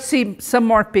first, let's see some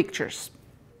more pictures.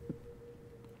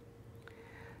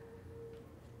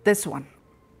 This one.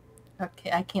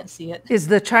 Okay, I can't see it. Is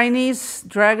the Chinese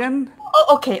dragon?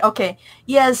 Oh, okay.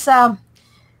 Yes.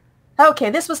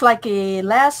 Okay, this was like a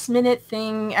last-minute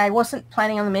thing. I wasn't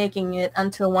planning on making it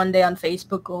until one day on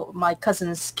Facebook, my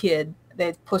cousin's kid,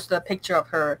 they posted a picture of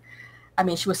her. I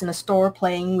mean, she was in a store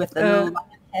playing with the little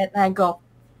lion head, and I go,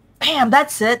 bam,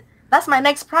 that's it. That's my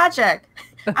next project.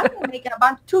 I'm going to make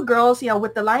about 2 girls,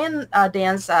 with the lion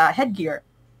dance headgear,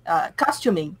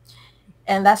 costuming.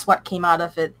 And that's what came out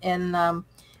of it. And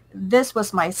this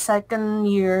was my second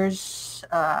year's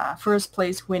first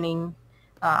place winning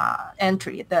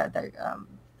entry, the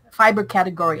fiber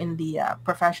category in the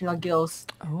professional guilds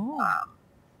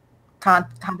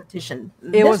competition.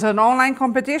 It was an online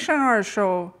competition or a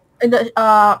show?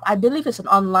 I believe it's an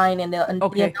online, and they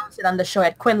announced it on the show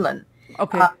at Quinlan.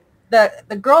 Okay.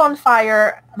 The Girl on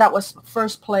Fire, that was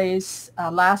first place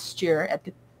last year at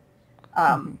the,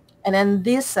 and then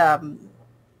this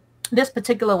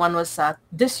particular one was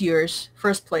this year's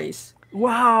first place.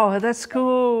 Wow, that's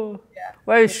cool. Yeah.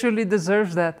 Well, it surely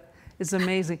deserves that. It's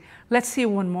amazing. Let's see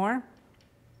one more.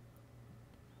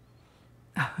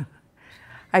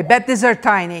 I bet these are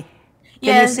tiny.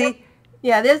 Can you see?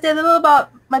 Yeah, they're little,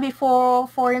 about maybe 4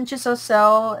 inches or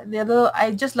so. They're little.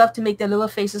 I just love to make their little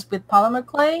faces with polymer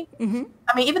clay. I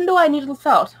mean, even though I needle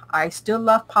felt, I still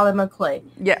love polymer clay.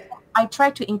 Yeah. I try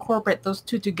to incorporate those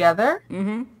two together,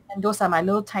 and those are my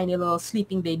little tiny little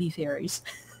sleeping baby fairies.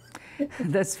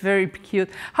 That's very cute.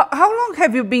 How long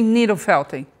have you been needle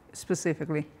felting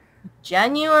specifically?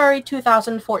 January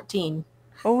 2014.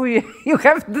 Oh, you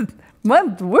have the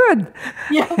month wood.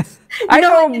 Yes. I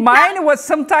know mine was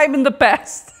sometime in the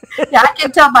past. Yeah, I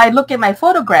can tell by looking at my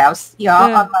photographs,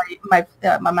 on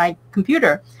my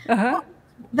computer.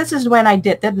 This is when I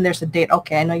did. Then there's a date.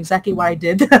 Okay, I know exactly what I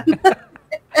did.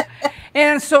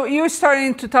 And so you started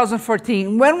in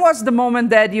 2014. When was the moment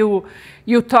that you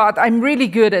thought, I'm really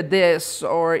good at this,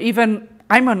 or even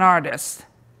I'm an artist?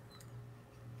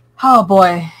 Oh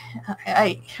boy,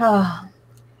 it's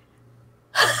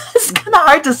kind of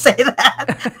hard to say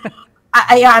that.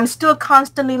 I'm still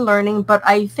constantly learning, but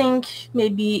I think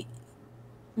maybe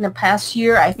in the past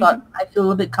year, I thought I feel a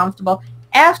little bit comfortable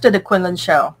after the Quinlan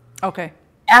show. Okay.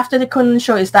 After the Quinlan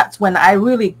show that's when I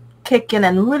really kick in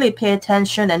and really pay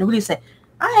attention and really say,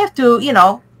 I have to,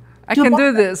 I can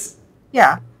do this.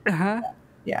 Yeah.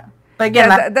 Yeah. But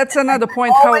again, that's another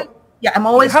point. I'm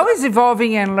always... How is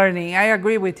evolving and learning? I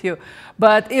agree with you.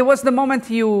 But it was the moment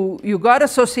you got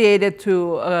associated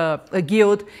to a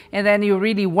guild, and then you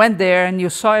really went there and you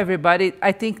saw everybody.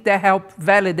 I think that helped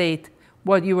validate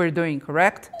what you were doing,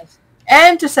 correct? Yes.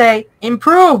 And to say,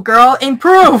 improve, girl,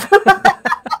 improve.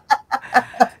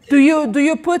 Do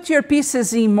you put your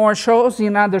pieces in more shows,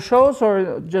 in other shows,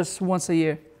 or just once a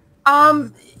year?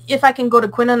 If I can go to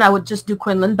Quinlan, I would just do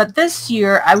Quinlan. But this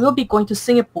year, I will be going to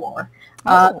Singapore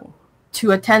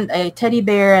to attend a Teddy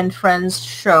Bear and Friends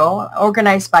show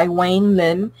organized by Wayne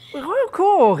Lim. Oh,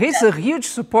 cool. He's a huge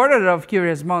supporter of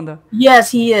Curious Mondo.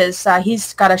 Yes, he is.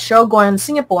 He's got a show going in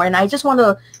Singapore, and I just want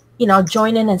to,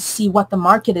 join in and see what the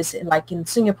market is like in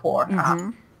Singapore.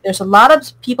 There's a lot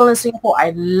of people in Singapore.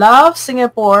 I love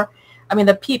Singapore. I mean,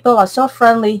 the people are so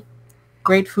friendly.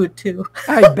 Great food, too.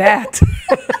 I bet.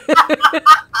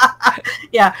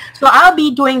 Yeah. So I'll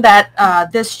be doing that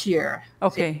this year.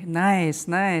 Okay. Nice.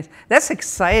 That's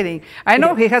exciting. I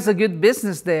know he has a good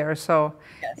business there. So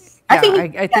yes. Yeah,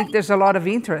 I think there's a lot of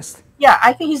interest. Yeah.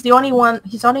 I think he's the only one.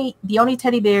 He's the only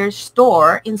teddy bear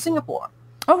store in Singapore.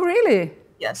 Oh, really?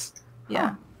 Yes. Yeah.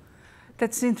 Huh.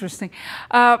 That's interesting.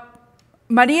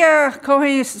 Maria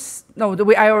Cohen,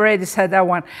 I already said that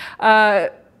one.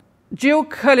 Jill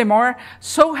Cullimore,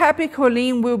 so happy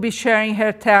Colleen will be sharing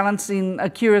her talents in a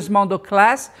Curious Mondo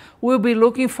class. We'll be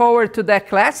looking forward to that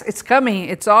class. It's coming,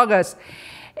 it's August.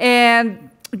 And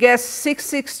guest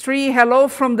 663, hello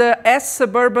from the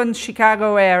suburban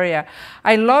Chicago area.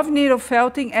 I love needle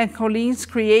felting and Colleen's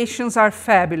creations are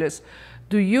fabulous.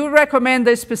 Do you recommend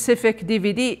a specific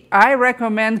DVD? I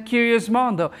recommend Curious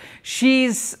Mondo.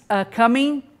 She's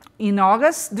coming in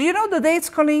August. Do you know the dates,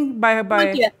 Colleen?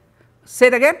 20th. Say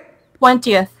it again?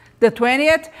 20th. The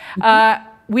 20th.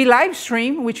 We live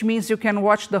stream, which means you can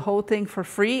watch the whole thing for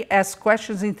free, ask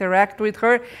questions, interact with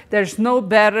her. There's no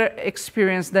better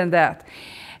experience than that.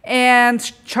 And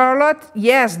Charlotte,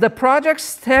 yes, the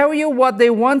projects tell you what they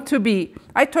want to be.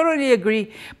 I totally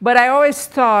agree, but I always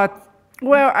thought,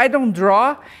 well, I don't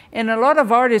draw, and a lot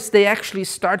of artists, they actually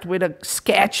start with a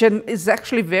sketch, and it's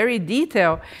actually very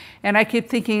detailed. And I keep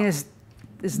thinking, is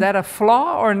that a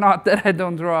flaw or not that I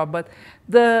don't draw? But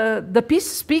the piece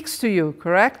speaks to you,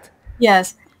 correct?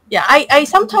 Yes. Yeah, I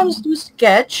sometimes do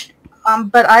sketch,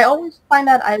 but I always find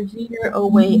that I veer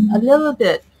away a little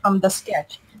bit from the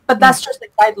sketch. But that's just a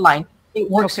guideline. It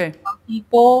works for some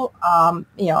people,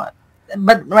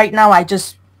 but right now I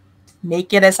just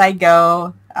make it as I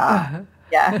go.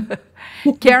 Yeah.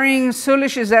 Karen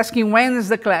Sulish is asking, when is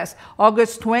the class?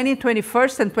 August 20,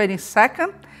 21st, and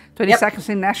 22nd. 22nd is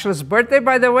Nash's birthday,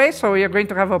 by the way, so we are going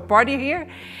to have a party here.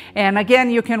 And again,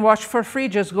 you can watch for free.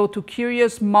 Just go to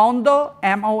curiousmondo,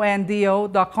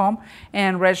 mondo.com,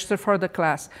 and register for the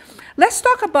class. Let's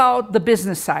talk about the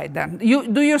business side then.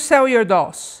 Do you sell your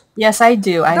dolls? Yes, I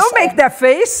do. Don't make that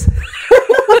face.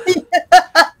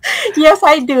 Yes,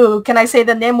 I do. Can I say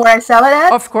the name where I sell it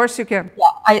at? Of course you can.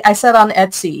 Yeah, I sell on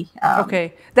Etsy.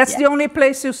 Okay. That's yeah. the only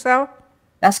place you sell?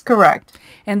 That's correct.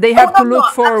 And they Oh, have to no, look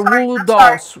I'm for sorry. wool I'm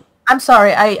sorry. dolls. I'm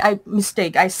sorry. I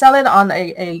mistake. I sell it on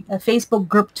a Facebook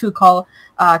group too called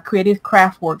Creative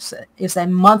Craftworks. It's a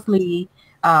monthly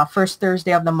first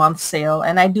Thursday of the month sale,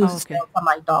 and I do sell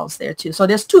my dolls there too. So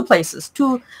there's two places,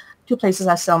 two places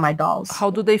I sell my dolls. How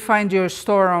do they find your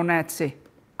store on Etsy?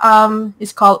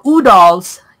 It's called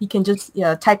Oodolls. You can just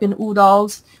type in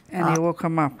Oodolls. And it will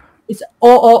come up. It's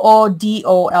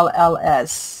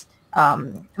OOODOLLS.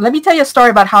 Let me tell you a story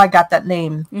about how I got that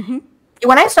name.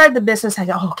 When I started the business, I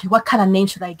thought, okay, what kind of name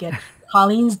should I get?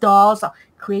 Colleen's Dolls, or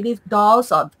Creative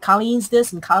Dolls, or Colleen's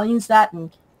this and Colleen's that,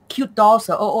 and Cute Dolls,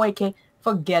 or OOAK.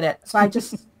 Forget it. So I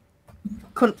just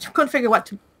couldn't figure what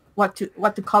to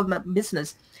call my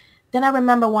business. Then I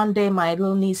remember one day my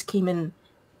little niece came in.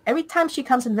 Every time she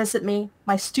comes and visit me,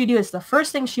 my studio is the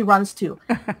first thing she runs to.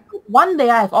 One day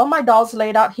I have all my dolls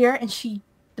laid out here, and the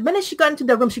minute she got into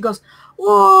the room, she goes,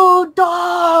 "Ooh,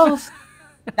 dolls!"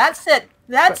 That's it.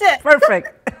 That's it.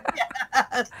 Perfect.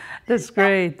 Yes. That's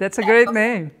great. That's a great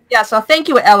name. Yeah, so thank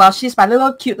you, Ella. She's my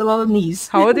little cute little niece.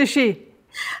 How old is she?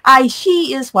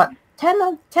 She is what,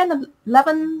 10,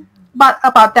 11,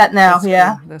 about that now. That's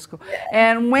cool. That's cool.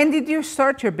 And when did you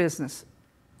start your business?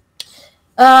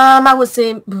 I would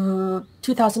say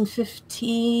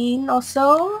 2015 or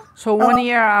so. So 1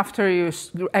 year after you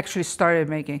actually started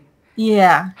making?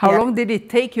 Yeah. How long did it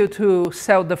take you to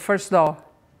sell the first doll?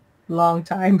 Long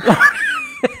time.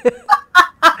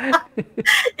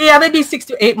 Yeah, maybe 6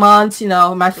 to 8 months,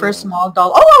 my first small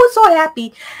doll. Oh, I was so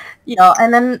happy,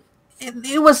 and then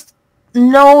it was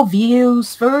no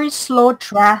views, very slow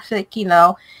traffic,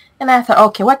 and I thought,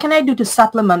 okay, what can I do to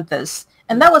supplement this?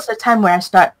 And that was the time where I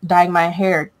started dyeing my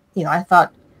hair. I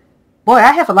thought, boy,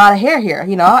 I have a lot of hair here,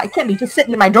 I can't be just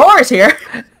sitting in my drawers here.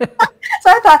 So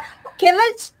I thought, okay,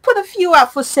 let's put a few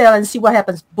out for sale and see what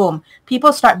happens. Boom.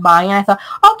 People start buying. And I thought,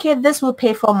 okay, this will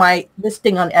pay for my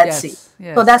listing on Etsy.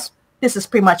 Yes. So this is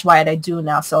pretty much what I do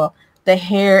now. So the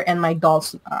hair and my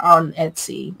dolls are on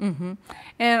Etsy.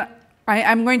 And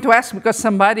I'm going to ask because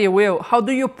somebody will. How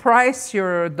do you price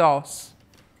your dolls?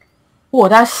 Oh,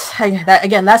 that's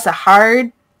a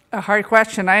hard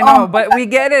question. I know, but we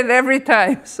get it every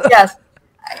time. So. Yes.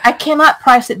 I cannot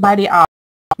price it by the hour.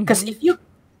 Because if you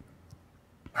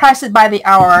price it by the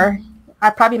hour, I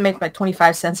probably make like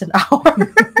 25 cents an hour.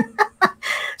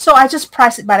 So I just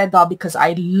price it by the doll because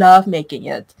I love making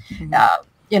it.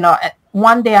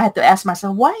 One day I had to ask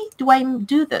myself, why do I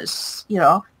do this?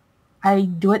 I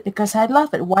do it because I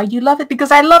love it. Why do you love it?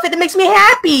 Because I love it. It makes me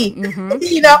happy.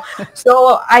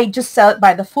 So I just sell it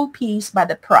by the full piece, by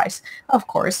the price. Of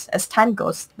course, as time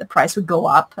goes, the price would go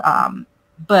up.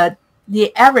 But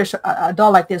the average a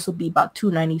doll like this would be about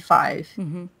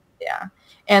 $295. Yeah.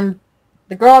 And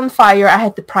the girl on fire, I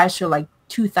had to price her like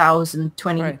 $2,000,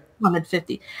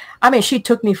 $250. I mean, she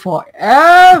took me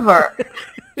forever.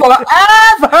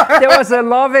 Forever. There was a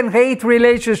love and hate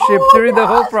relationship during the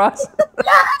whole process.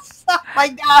 Yes. Oh my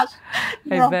gosh.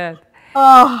 I bet.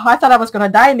 Oh, I thought I was going to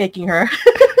die making her.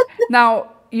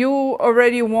 Now, you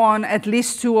already won at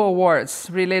least 2 awards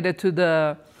related to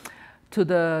the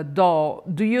doll.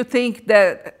 Do you think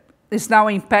that is now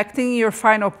impacting your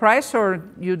final price, or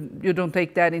you don't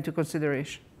take that into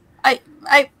consideration? I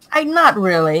not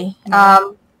really.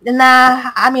 Nah,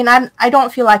 I mean, I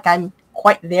don't feel like I'm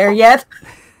quite there yet,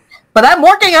 but I'm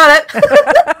working on it.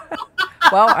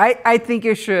 Well, I think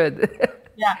you should.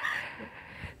 Yeah.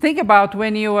 Think about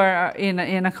when you were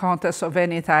in a contest of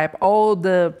any type.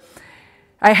 I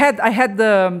had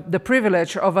the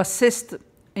privilege of assist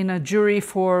in a jury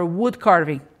for wood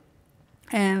carving.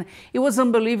 And it was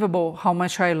unbelievable how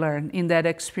much I learned in that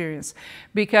experience.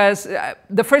 Because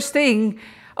the first thing,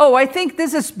 I think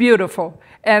this is beautiful.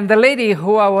 And the lady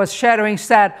who I was shadowing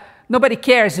said, nobody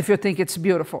cares if you think it's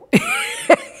beautiful.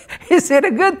 Is it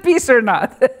a good piece or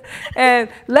not? And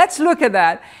let's look at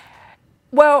that.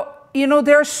 Well,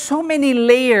 there are so many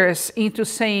layers into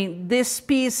saying this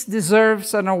piece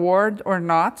deserves an award or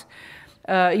not.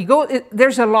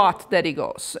 There's a lot that it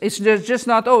goes. It's just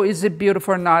not, is it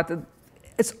beautiful or not?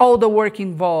 It's all the work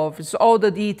involved. It's all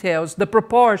the details, the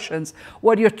proportions,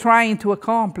 what you're trying to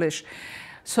accomplish.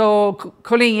 So,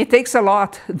 Colleen, it takes a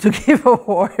lot to give an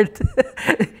award.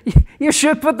 You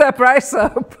should put that price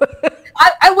up.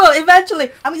 I will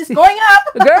eventually. I mean, it's going up.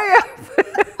 Going up.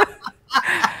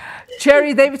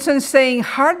 Cherry Davidson is saying,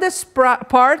 hardest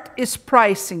part is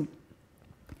pricing.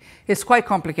 It's quite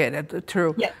complicated,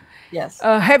 true. Yeah. Yes.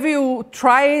 Have you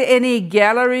tried any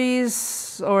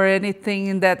galleries or anything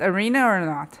in that arena or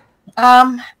not?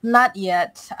 Not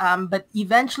yet, but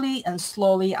eventually and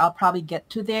slowly I'll probably get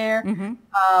to there.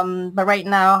 But right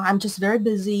now I'm just very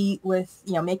busy with,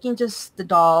 making just the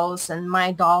dolls and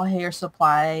my doll hair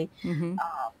supply,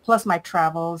 plus my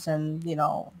travels and,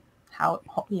 how,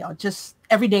 just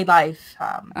everyday life.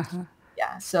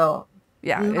 Yeah. So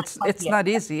Yeah, it's yet. not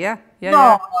easy. Yeah, yeah, No,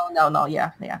 yeah. no, no, no.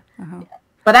 Yeah, yeah.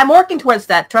 But I'm working towards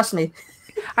that. Trust me.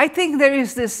 I think there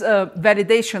is this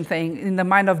validation thing in the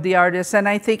mind of the artist, and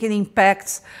I think it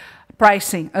impacts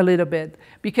pricing a little bit.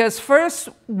 Because first,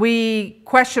 we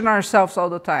question ourselves all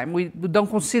the time. We don't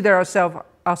consider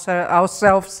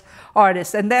ourselves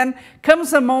artists. And then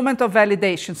comes a moment of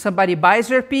validation. Somebody buys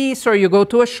your piece, or you go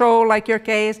to a show, like your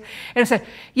case, and say,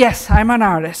 yes, I'm an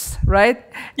artist, right?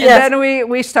 Yes. And then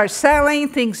we start selling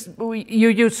things. You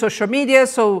use social media,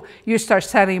 so you start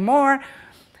selling more.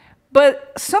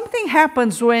 But something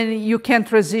happens when you can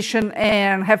transition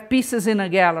and have pieces in a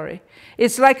gallery.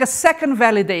 It's like a second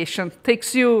validation,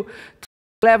 takes you to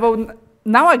a level.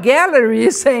 Now a gallery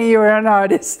is saying you're an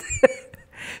artist.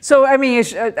 So, I mean,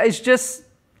 it's just,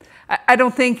 I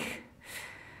don't think,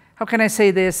 how can I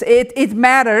say this? It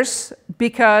matters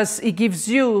because it gives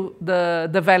you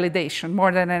the validation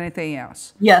more than anything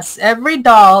else. Yes. Every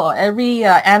doll or every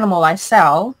animal I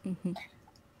sell,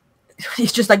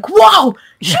 it's just like, wow,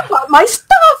 she bought my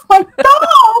stuff, my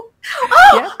doll.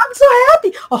 Oh, Yeah. I'm so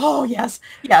happy. Oh, yes,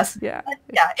 yes. Yeah.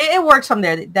 Yeah, it works from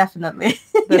there, definitely.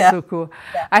 That's Yeah. so cool.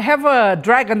 I have a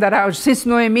dragon that since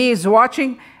Noemi is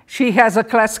watching, she has a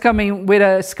class coming with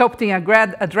sculpting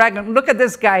a dragon. Look at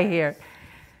this guy here.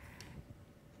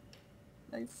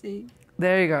 Let's see.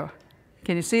 There you go.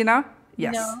 Can you see now?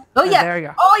 Yes. No. Oh, yeah. There you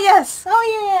go. Oh, yes.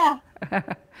 Oh, yeah.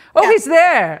 Oh, Yeah. he's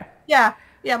there. Yeah.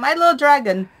 Yeah, my little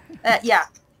dragon. Yeah.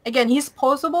 Again, he's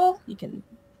posable. You can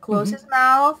close his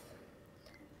mouth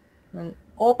and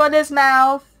open his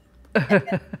mouth.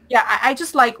 Yeah, I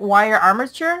just like wire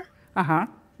armature. Uh-huh.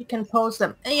 You can pose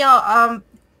them. And,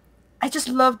 I just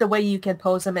love the way you can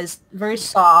pose them. It's very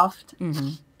soft.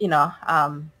 Yeah.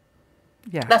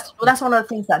 That's one of the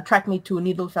things that attract me to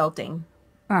needle felting.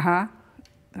 Uh-huh.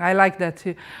 I like that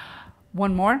too.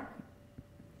 One more.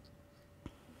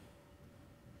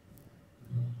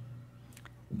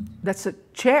 That's a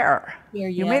chair. Here,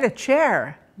 You yeah. made a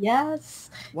chair.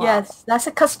 Yes, Wow. yes, that's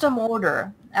a custom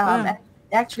order.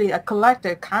 Actually, a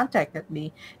collector contacted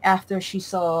me after she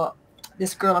saw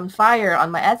this girl on fire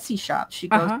on my Etsy shop. She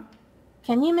goes, Uh-huh.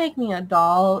 "Can you make me a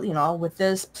doll, with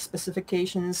this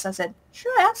specifications?" I said,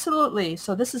 "Sure, absolutely."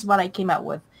 So this is what I came out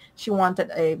with. She wanted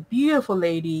a beautiful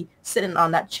lady sitting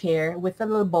on that chair with a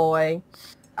little boy,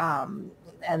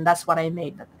 and that's what I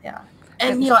made. Yeah,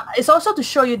 and it's also to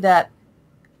show you that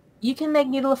you can make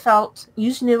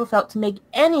use needle felt to make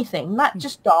anything, not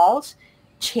just dolls,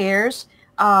 chairs.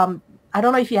 I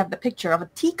don't know if you have the picture of a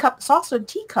teacup, saucer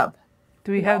teacup.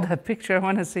 Do we have that picture? I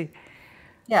want to see.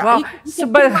 Yeah. Well, you so,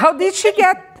 can but put it how on did she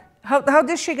get? How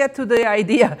did she get to the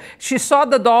idea? She saw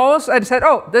the dolls and said,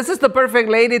 "Oh, this is the perfect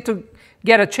lady to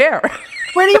get a chair."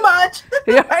 pretty much.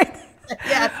 Right?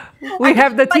 Yes. We I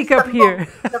have the just like teacup here.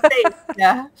 The face.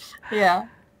 Yeah. Yeah.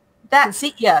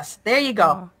 Yes, there you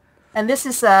go. And this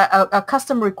is a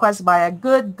custom request by a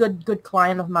good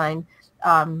client of mine.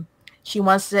 She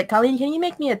wants to say, "Colleen, can you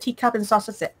make me a teacup and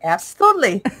saucer?" I said,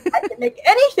 "Absolutely. I can make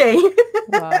anything."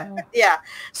 Wow. Yeah.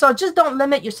 So just don't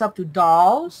limit yourself to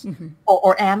dolls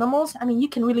or animals. I mean, you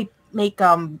can really make,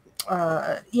 like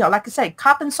I said,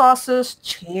 cup and saucers,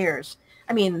 chairs.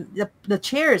 I mean, the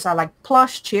chairs are like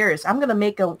plush chairs. I'm going to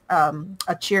make a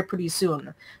chair pretty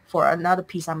soon for another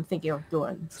piece I'm thinking of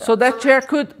doing. So that chair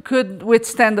could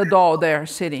withstand the doll there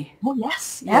sitting. Oh,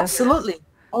 yes, absolutely.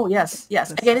 Oh, yes,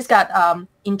 yes. Again, it's got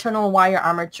internal wire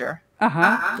armature.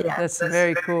 Uh-huh. Yeah. That's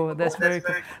very cool. That's very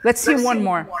cool. Let's see one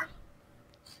more.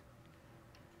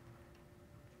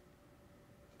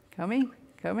 Coming.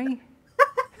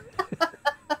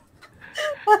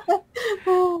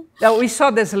 Now, we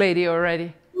saw this lady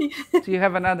already. Do you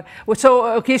have another? Well, so,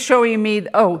 okay, showing me.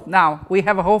 Oh, now we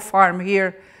have a whole farm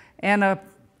here and a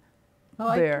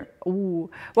bear. Ooh.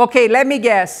 Okay, let me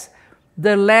guess.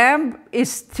 The lamb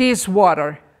is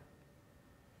Teeswater.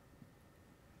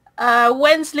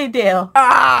 Wensleydale.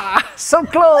 Ah, so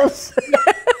close.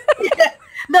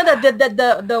 No,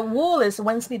 the wool is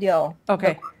Wensleydale.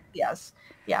 Okay. Yes.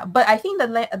 Yeah, but I think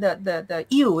the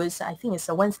ewe is, I think it's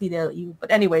a Wensleydale ewe.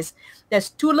 But anyways, there's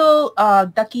two little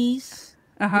duckies,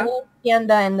 little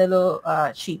panda and the little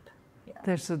sheep. Yeah.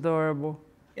 That's adorable.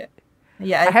 Yeah.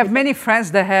 Yeah. I have many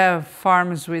friends that have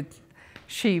farms with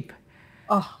sheep.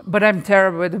 Oh, But I'm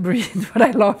terrible with the breed, but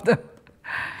I love them.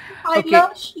 I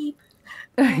love sheep.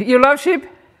 You love sheep?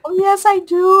 Oh, yes, I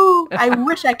do. I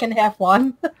wish I can have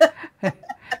one.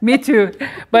 Me too.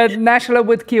 But Nashla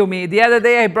would kill me. The other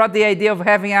day I brought the idea of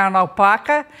having an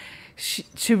alpaca.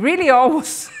 She really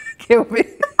almost killed me.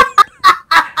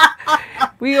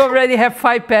 We already have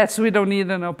 5 pets. We don't need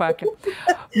an alpaca.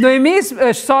 Noemi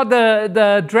saw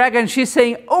the dragon. She's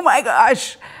saying, oh my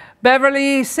gosh.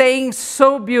 Beverly saying,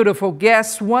 so beautiful.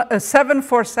 Guess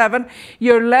 747,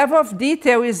 your level of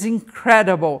detail is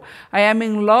incredible. I am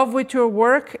in love with your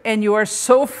work and you are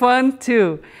so fun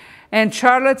too. And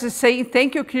Charlotte is saying,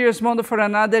 thank you, Curious Mondo, for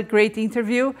another great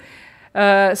interview.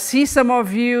 See some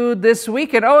of you this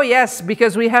weekend. Oh yes,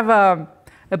 because we have a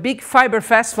big fiber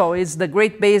festival. It's the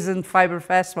Great Basin Fiber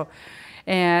Festival.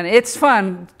 And it's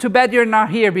fun. Too bad you're not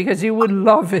here because you would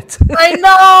love it. I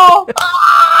know.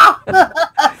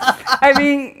 I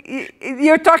mean,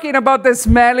 you're talking about the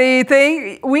smelly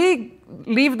thing. We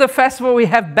leave the festival, we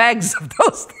have bags of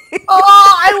those things.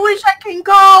 Oh, I wish I can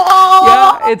go. Oh.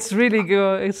 Yeah, it's really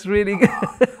good. It's really good.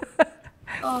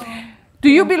 Oh. Do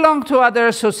you belong to other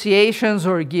associations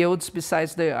or guilds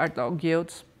besides the art doll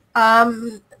guilds?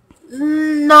 No,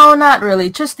 not really.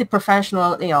 Just the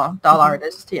professional, doll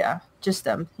artists. Yeah, just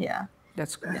them. Yeah.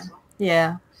 That's good.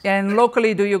 Yeah. And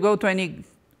locally, do you go to any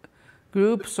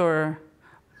groups or?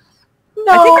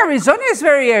 No. I think Arizona is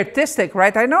very artistic,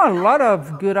 right? I know a lot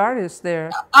of good artists there.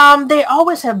 They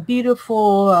always have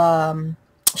beautiful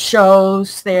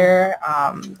shows there.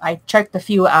 I checked a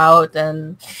few out,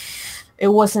 and it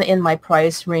wasn't in my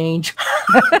price range.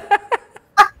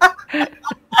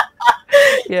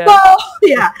 Yeah.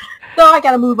 So I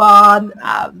gotta move on.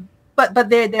 But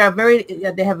they are very.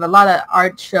 They have a lot of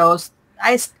art shows.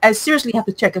 I seriously have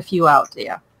to check a few out.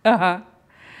 Yeah. Yeah.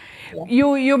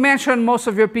 You mentioned most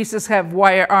of your pieces have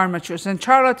wire armatures, and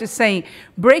Charlotte is saying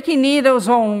breaking needles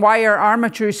on wire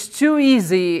armature is too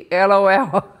easy.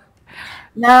 LOL.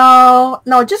 No,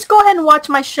 just go ahead and watch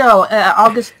my show,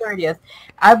 August 30th.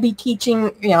 I'll be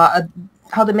teaching,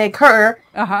 how to make her.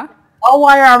 All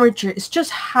wire armature. It's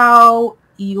just how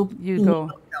you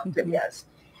go. Yes.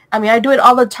 I mean, I do it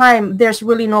all the time. There's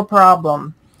really no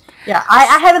problem. Yeah,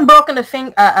 I haven't broken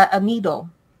a needle.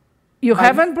 You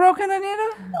haven't broken a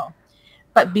needle? No.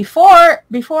 But before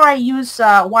I use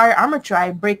wire armature,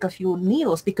 I break a few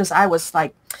needles because I was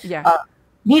like,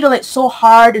 needle it so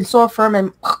hard and so firm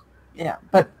and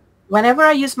But whenever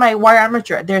I use my wire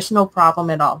armature, there's no problem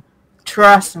at all.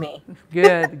 Trust me.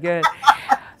 Good.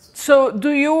 So do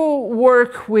you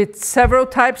work with several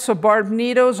types of barbed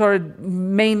needles or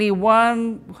mainly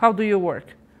one? How do you work?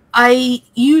 I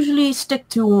usually stick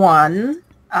to one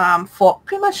for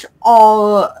pretty much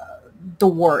all the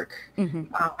work.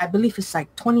 I believe it's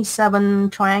like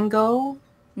 27 triangle.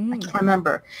 I can't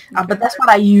remember. But that's what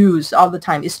I use all the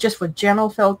time. It's just for general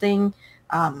felting.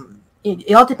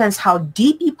 It all depends how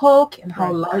deep you poke and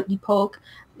how light you poke.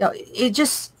 It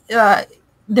just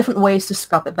different ways to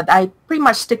sculpt it. But I pretty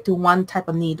much stick to one type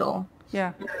of needle.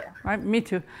 Yeah. Me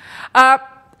too.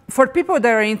 For people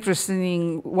that are interested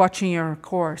in watching your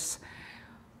course,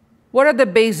 what are the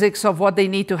basics of what they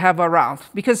need to have around?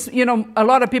 Because, a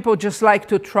lot of people just like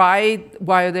to try it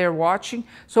while they're watching.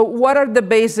 So what are the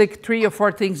basic 3 or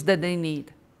 4 things that they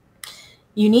need?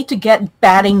 You need to get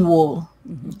batting wool.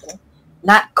 Okay.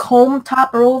 Not comb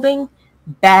top roving,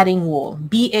 batting wool.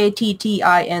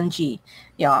 BATTING.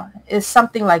 Yeah, it's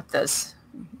something like this.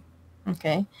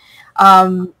 Okay.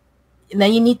 And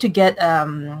then you need to get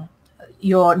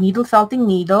your needle felting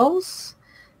needles.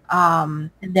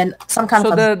 And then some kind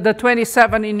of... So the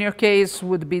 27 in your case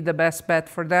would be the best bet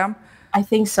for them? I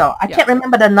think so. I can't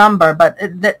remember the number, but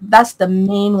that's the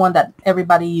main one that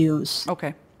everybody use.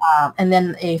 Okay. And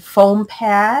then a foam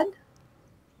pad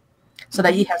so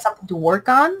that you have something to work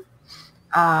on.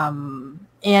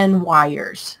 And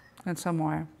wires. And some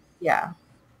wire. Yeah.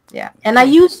 And I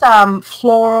use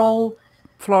floral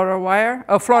wire?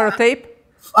 Oh, floral tape?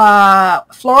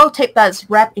 Floral tape that's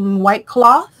wrapped in white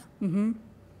cloth.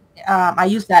 I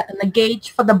use that, and the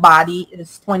gauge for the body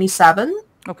is 27.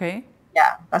 Okay.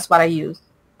 Yeah, that's what I use.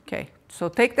 Okay, so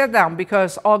take that down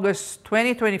because August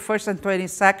 20, 21st, and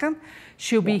 22nd,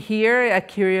 she'll be here at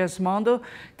Curious Mondo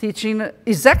teaching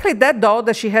exactly that doll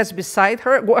that she has beside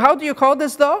her. How do you call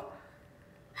this doll?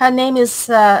 Her name is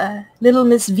Little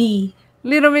Miss V.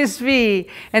 Little Miss V.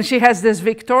 And she has this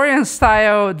Victorian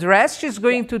style dress. She's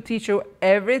going to teach you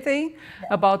everything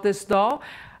about this doll.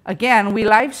 Again, we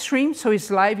live stream, so it's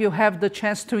live. You have the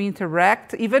chance to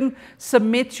interact, even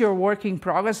submit your work in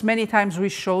progress. Many times we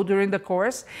show during the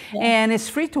course, and it's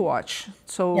free to watch.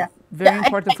 So very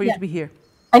important for you to be here.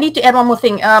 I need to add one more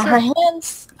thing. Her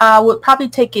hands would probably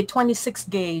take a 26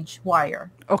 gauge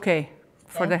wire. Okay,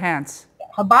 the hands.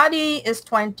 Her body is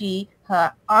 20.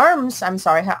 Her arms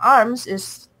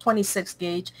is 26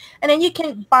 gauge. And then you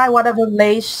can buy whatever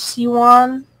lace you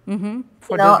want.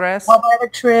 For the dress. Whatever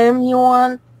trim you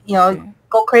want,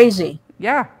 go crazy.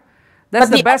 Yeah. That's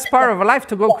the best part of life,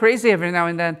 to go crazy every now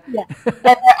and then. Yeah. And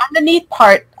the underneath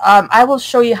part, I will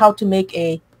show you how to make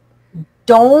a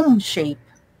dome shape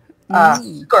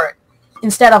skirt.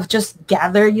 Instead of just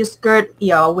gather your skirt,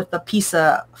 with a piece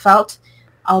of felt,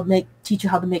 I'll teach you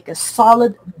how to make a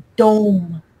solid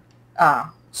dome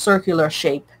circular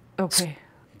shape. Okay.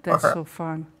 That's so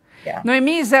fun. Yeah.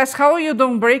 Noemi is asked how you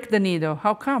don't break the needle.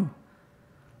 How come?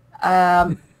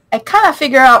 I kind of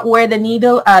figure out where the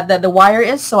needle, the wire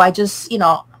is, so I just,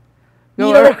 needle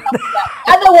it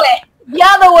the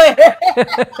other way.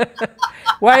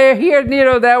 Wire here,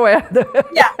 needle that way.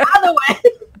 Yeah, other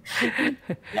way.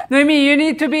 Noemi, you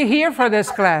need to be here for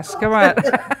this class. Come on.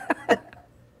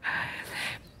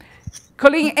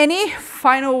 Colleen, any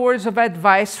final words of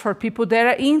advice for people that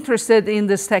are interested in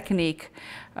this technique?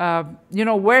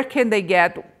 Where can they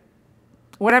get?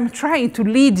 What I'm trying to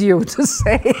lead you to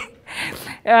say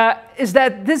is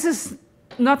that this is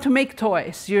not to make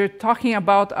toys. You're talking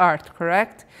about art,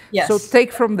 correct? Yes. So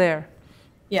take from there.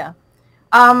 Yeah.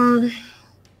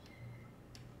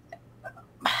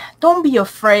 Don't be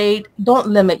afraid. Don't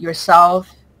limit yourself.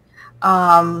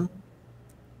 Don't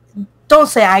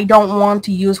say, I don't want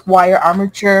to use wire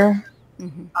armature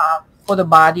for the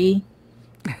body.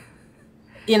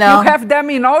 You have them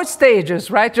in all stages,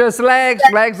 right? Just legs,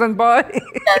 legs and body.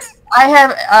 Yes, I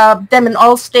have them in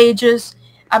all stages.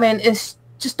 I mean, it's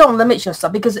just don't limit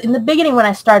yourself, because in the beginning when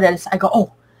I started, I go,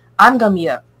 oh, I'm going to be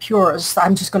a purist.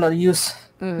 I'm just going to use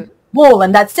wool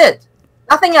and that's it.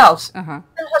 Nothing else. And I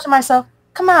thought to myself,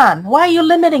 come on, why are you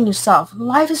limiting yourself?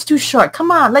 Life is too short.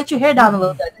 Come on, let your hair down a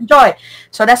little bit. Enjoy.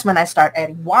 So that's when I start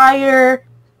adding wire,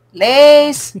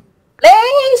 lace,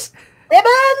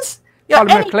 ribbons.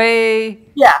 Polymer clay.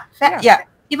 Yeah.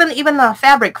 Even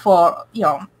fabric for,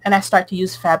 and I start to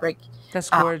use fabric. That's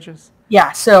gorgeous.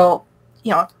 Yeah. So,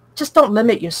 just don't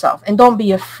limit yourself and don't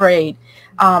be afraid.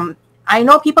 I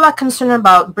know people are concerned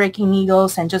about breaking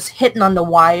needles and just hitting on the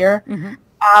wire.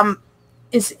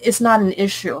 It's not an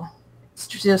issue.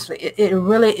 Seriously, it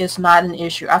really is not an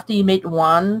issue. After you make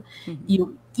one,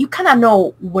 you kind of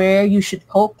know where you should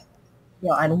poke,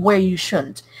 and where you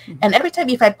shouldn't. And every time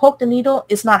if I poke the needle,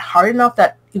 it's not hard enough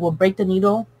that it will break the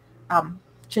needle.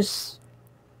 Just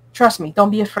trust me. Don't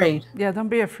be afraid. Yeah, don't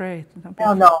be afraid.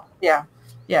 No. Yeah.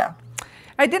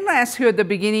 I didn't ask you at the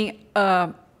beginning,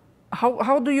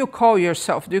 how do you call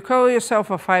yourself? Do you call yourself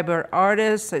a fiber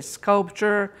artist, a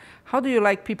sculptor? How do you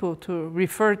like people to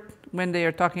refer when they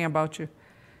are talking about you?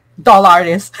 Doll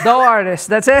artist. Doll artist,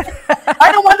 that's it?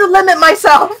 I don't want to limit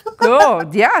myself. Oh,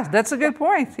 yeah, that's a good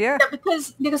point, yeah.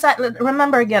 Because I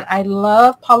remember, again, I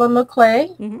love polymer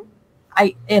clay.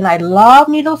 I love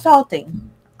needle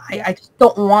felting. I just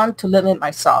don't want to limit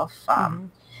myself.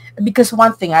 Because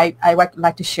one thing I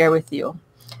like to share with you.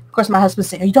 Of course, my husband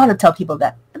said, you don't have to tell people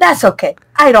that. But that's okay.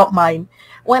 I don't mind.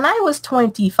 When I was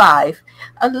 25,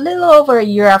 a little over a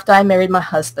year after I married my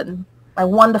husband, my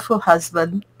wonderful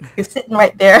husband, is sitting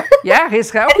right there. Yeah,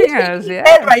 he's helping us.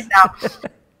 Yeah, right now.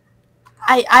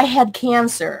 I had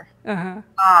cancer.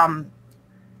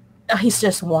 He's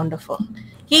just wonderful.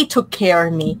 He took care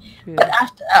of me. Yeah. But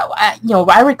after,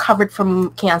 I recovered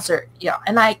from cancer. Yeah,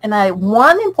 and I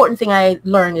one important thing I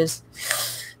learned is,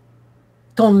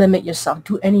 don't limit yourself.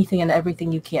 Do anything and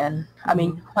everything you can. I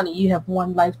mean, honey, you have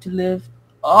one life to live.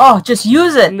 Oh, just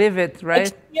use it. Live it, right?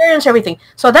 Experience everything.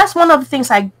 So that's one of the things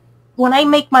when I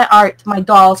make my art, my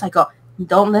dolls, I go,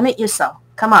 don't limit yourself.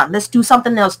 Come on, let's do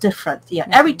something else different. Yeah,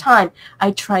 every time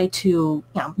I try to,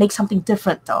 make something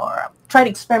different or try to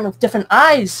experiment with different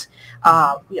eyes.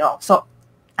 So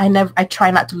I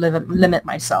try not to limit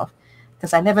myself,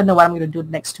 because I never know what I'm going to do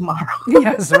next tomorrow.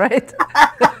 Yes, right.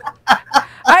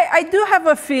 I do have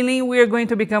a feeling we are going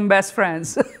to become best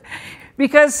friends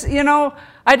because,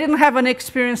 I didn't have an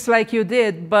experience like you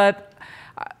did, but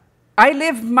I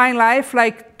lived my life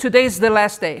like today's the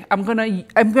last day. I'm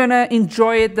gonna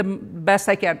enjoy it the best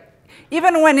I can,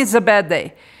 even when it's a bad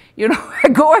day. I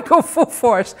go full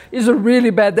force. It's a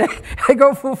really bad day. I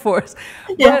go full force.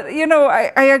 Yeah. But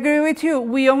I agree with you.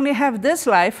 We only have this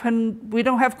life, and we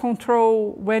don't have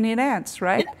control when it ends,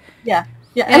 right? Yeah.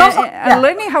 And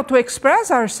learning how to express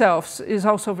ourselves is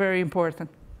also very important.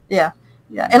 Yeah.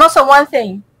 And also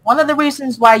one of the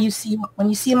reasons why when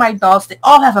you see my dolls, they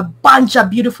all have a bunch of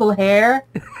beautiful hair.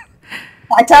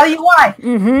 I tell you why.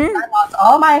 I lost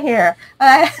all my hair.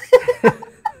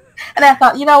 And I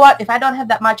thought, you know what? If I don't have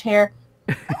that much hair,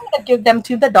 I'm going to give them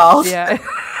to the dolls. Yeah. So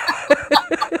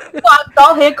I'm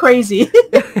doll hair crazy.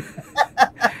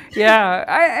 Yeah,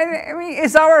 I mean,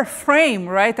 it's our frame,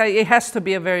 right? It has to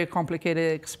be a very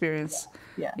complicated experience.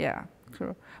 Yeah. Yeah,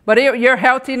 true. But you're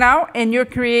healthy now and you're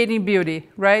creating beauty,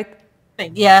 right?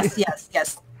 Yes, yes,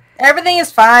 yes. Everything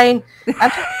is fine.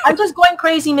 I'm just going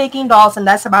crazy making dolls, and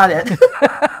that's about it.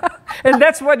 And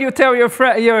that's what you tell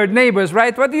your neighbors,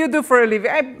 right? What do you do for a living?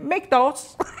 I make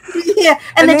dolls. Yeah,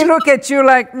 And they look at you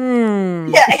like, hmm.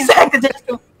 Yeah, exactly.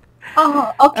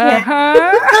 Oh, okay.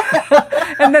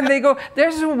 And then they go,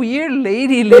 there's a weird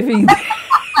lady living there.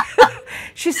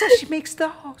 She says she makes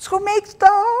dolls. Who makes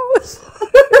dolls?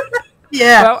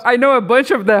 Yeah. Well, I know a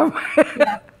bunch of them.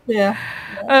 Yeah.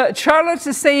 Charlotte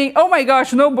is saying, oh my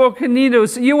gosh, no broken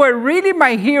needles. You are really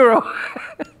my hero.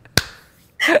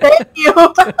 Thank you.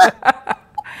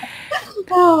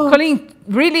 Colleen,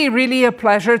 really, really a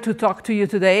pleasure to talk to you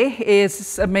today.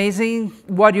 It's amazing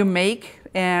what you make.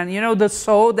 And, you know, the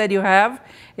soul that you have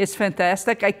is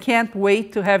fantastic. I can't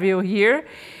wait to have you here.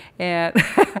 And,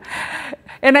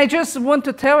 and I just want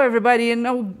to tell everybody, you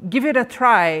know, give it a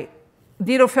try.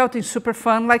 Needle felting is super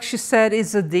fun. Like she said,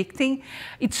 it's addicting.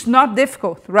 It's not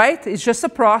difficult, right? It's just a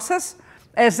process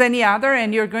as any other.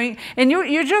 And you're going, and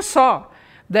you just saw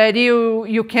that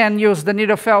you can use the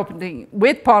needle felting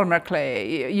with polymer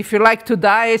clay. If you like to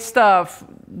dye stuff,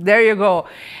 there you go.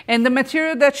 And the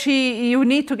material that you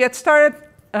need to get started,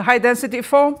 a high density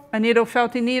foam, a needle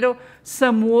felting needle,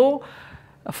 some wool.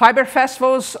 Fiber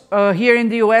festivals here in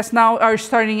the US now are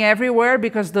starting everywhere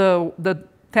because the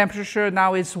temperature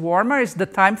now is warmer. It's the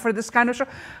time for this kind of show.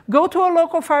 Go to a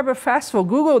local fiber festival.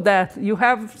 Google that. You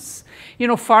have, you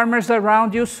know, farmers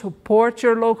around you. Support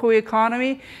your local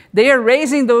economy. They are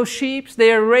raising those sheep.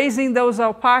 They are raising those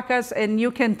alpacas, and you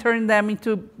can turn them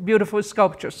into beautiful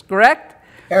sculptures. Correct?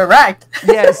 Correct.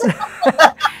 Yes.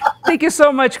 Thank you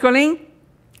so much, Colleen.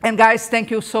 And guys,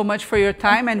 thank you so much for your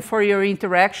time and for your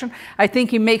interaction. I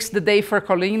think it makes the day for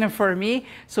Colleen and for me,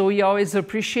 so we always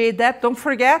appreciate that. Don't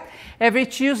forget, every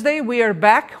Tuesday we are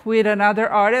back with another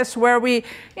artist where we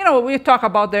talk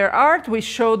about their art, we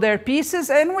show their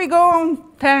pieces, and we go on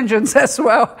tangents as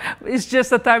well. It's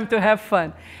just a time to have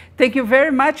fun. Thank you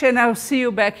very much, and I'll see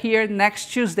you back here next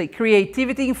Tuesday.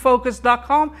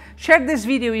 CreativityInFocus.com. Share this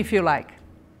video if you like.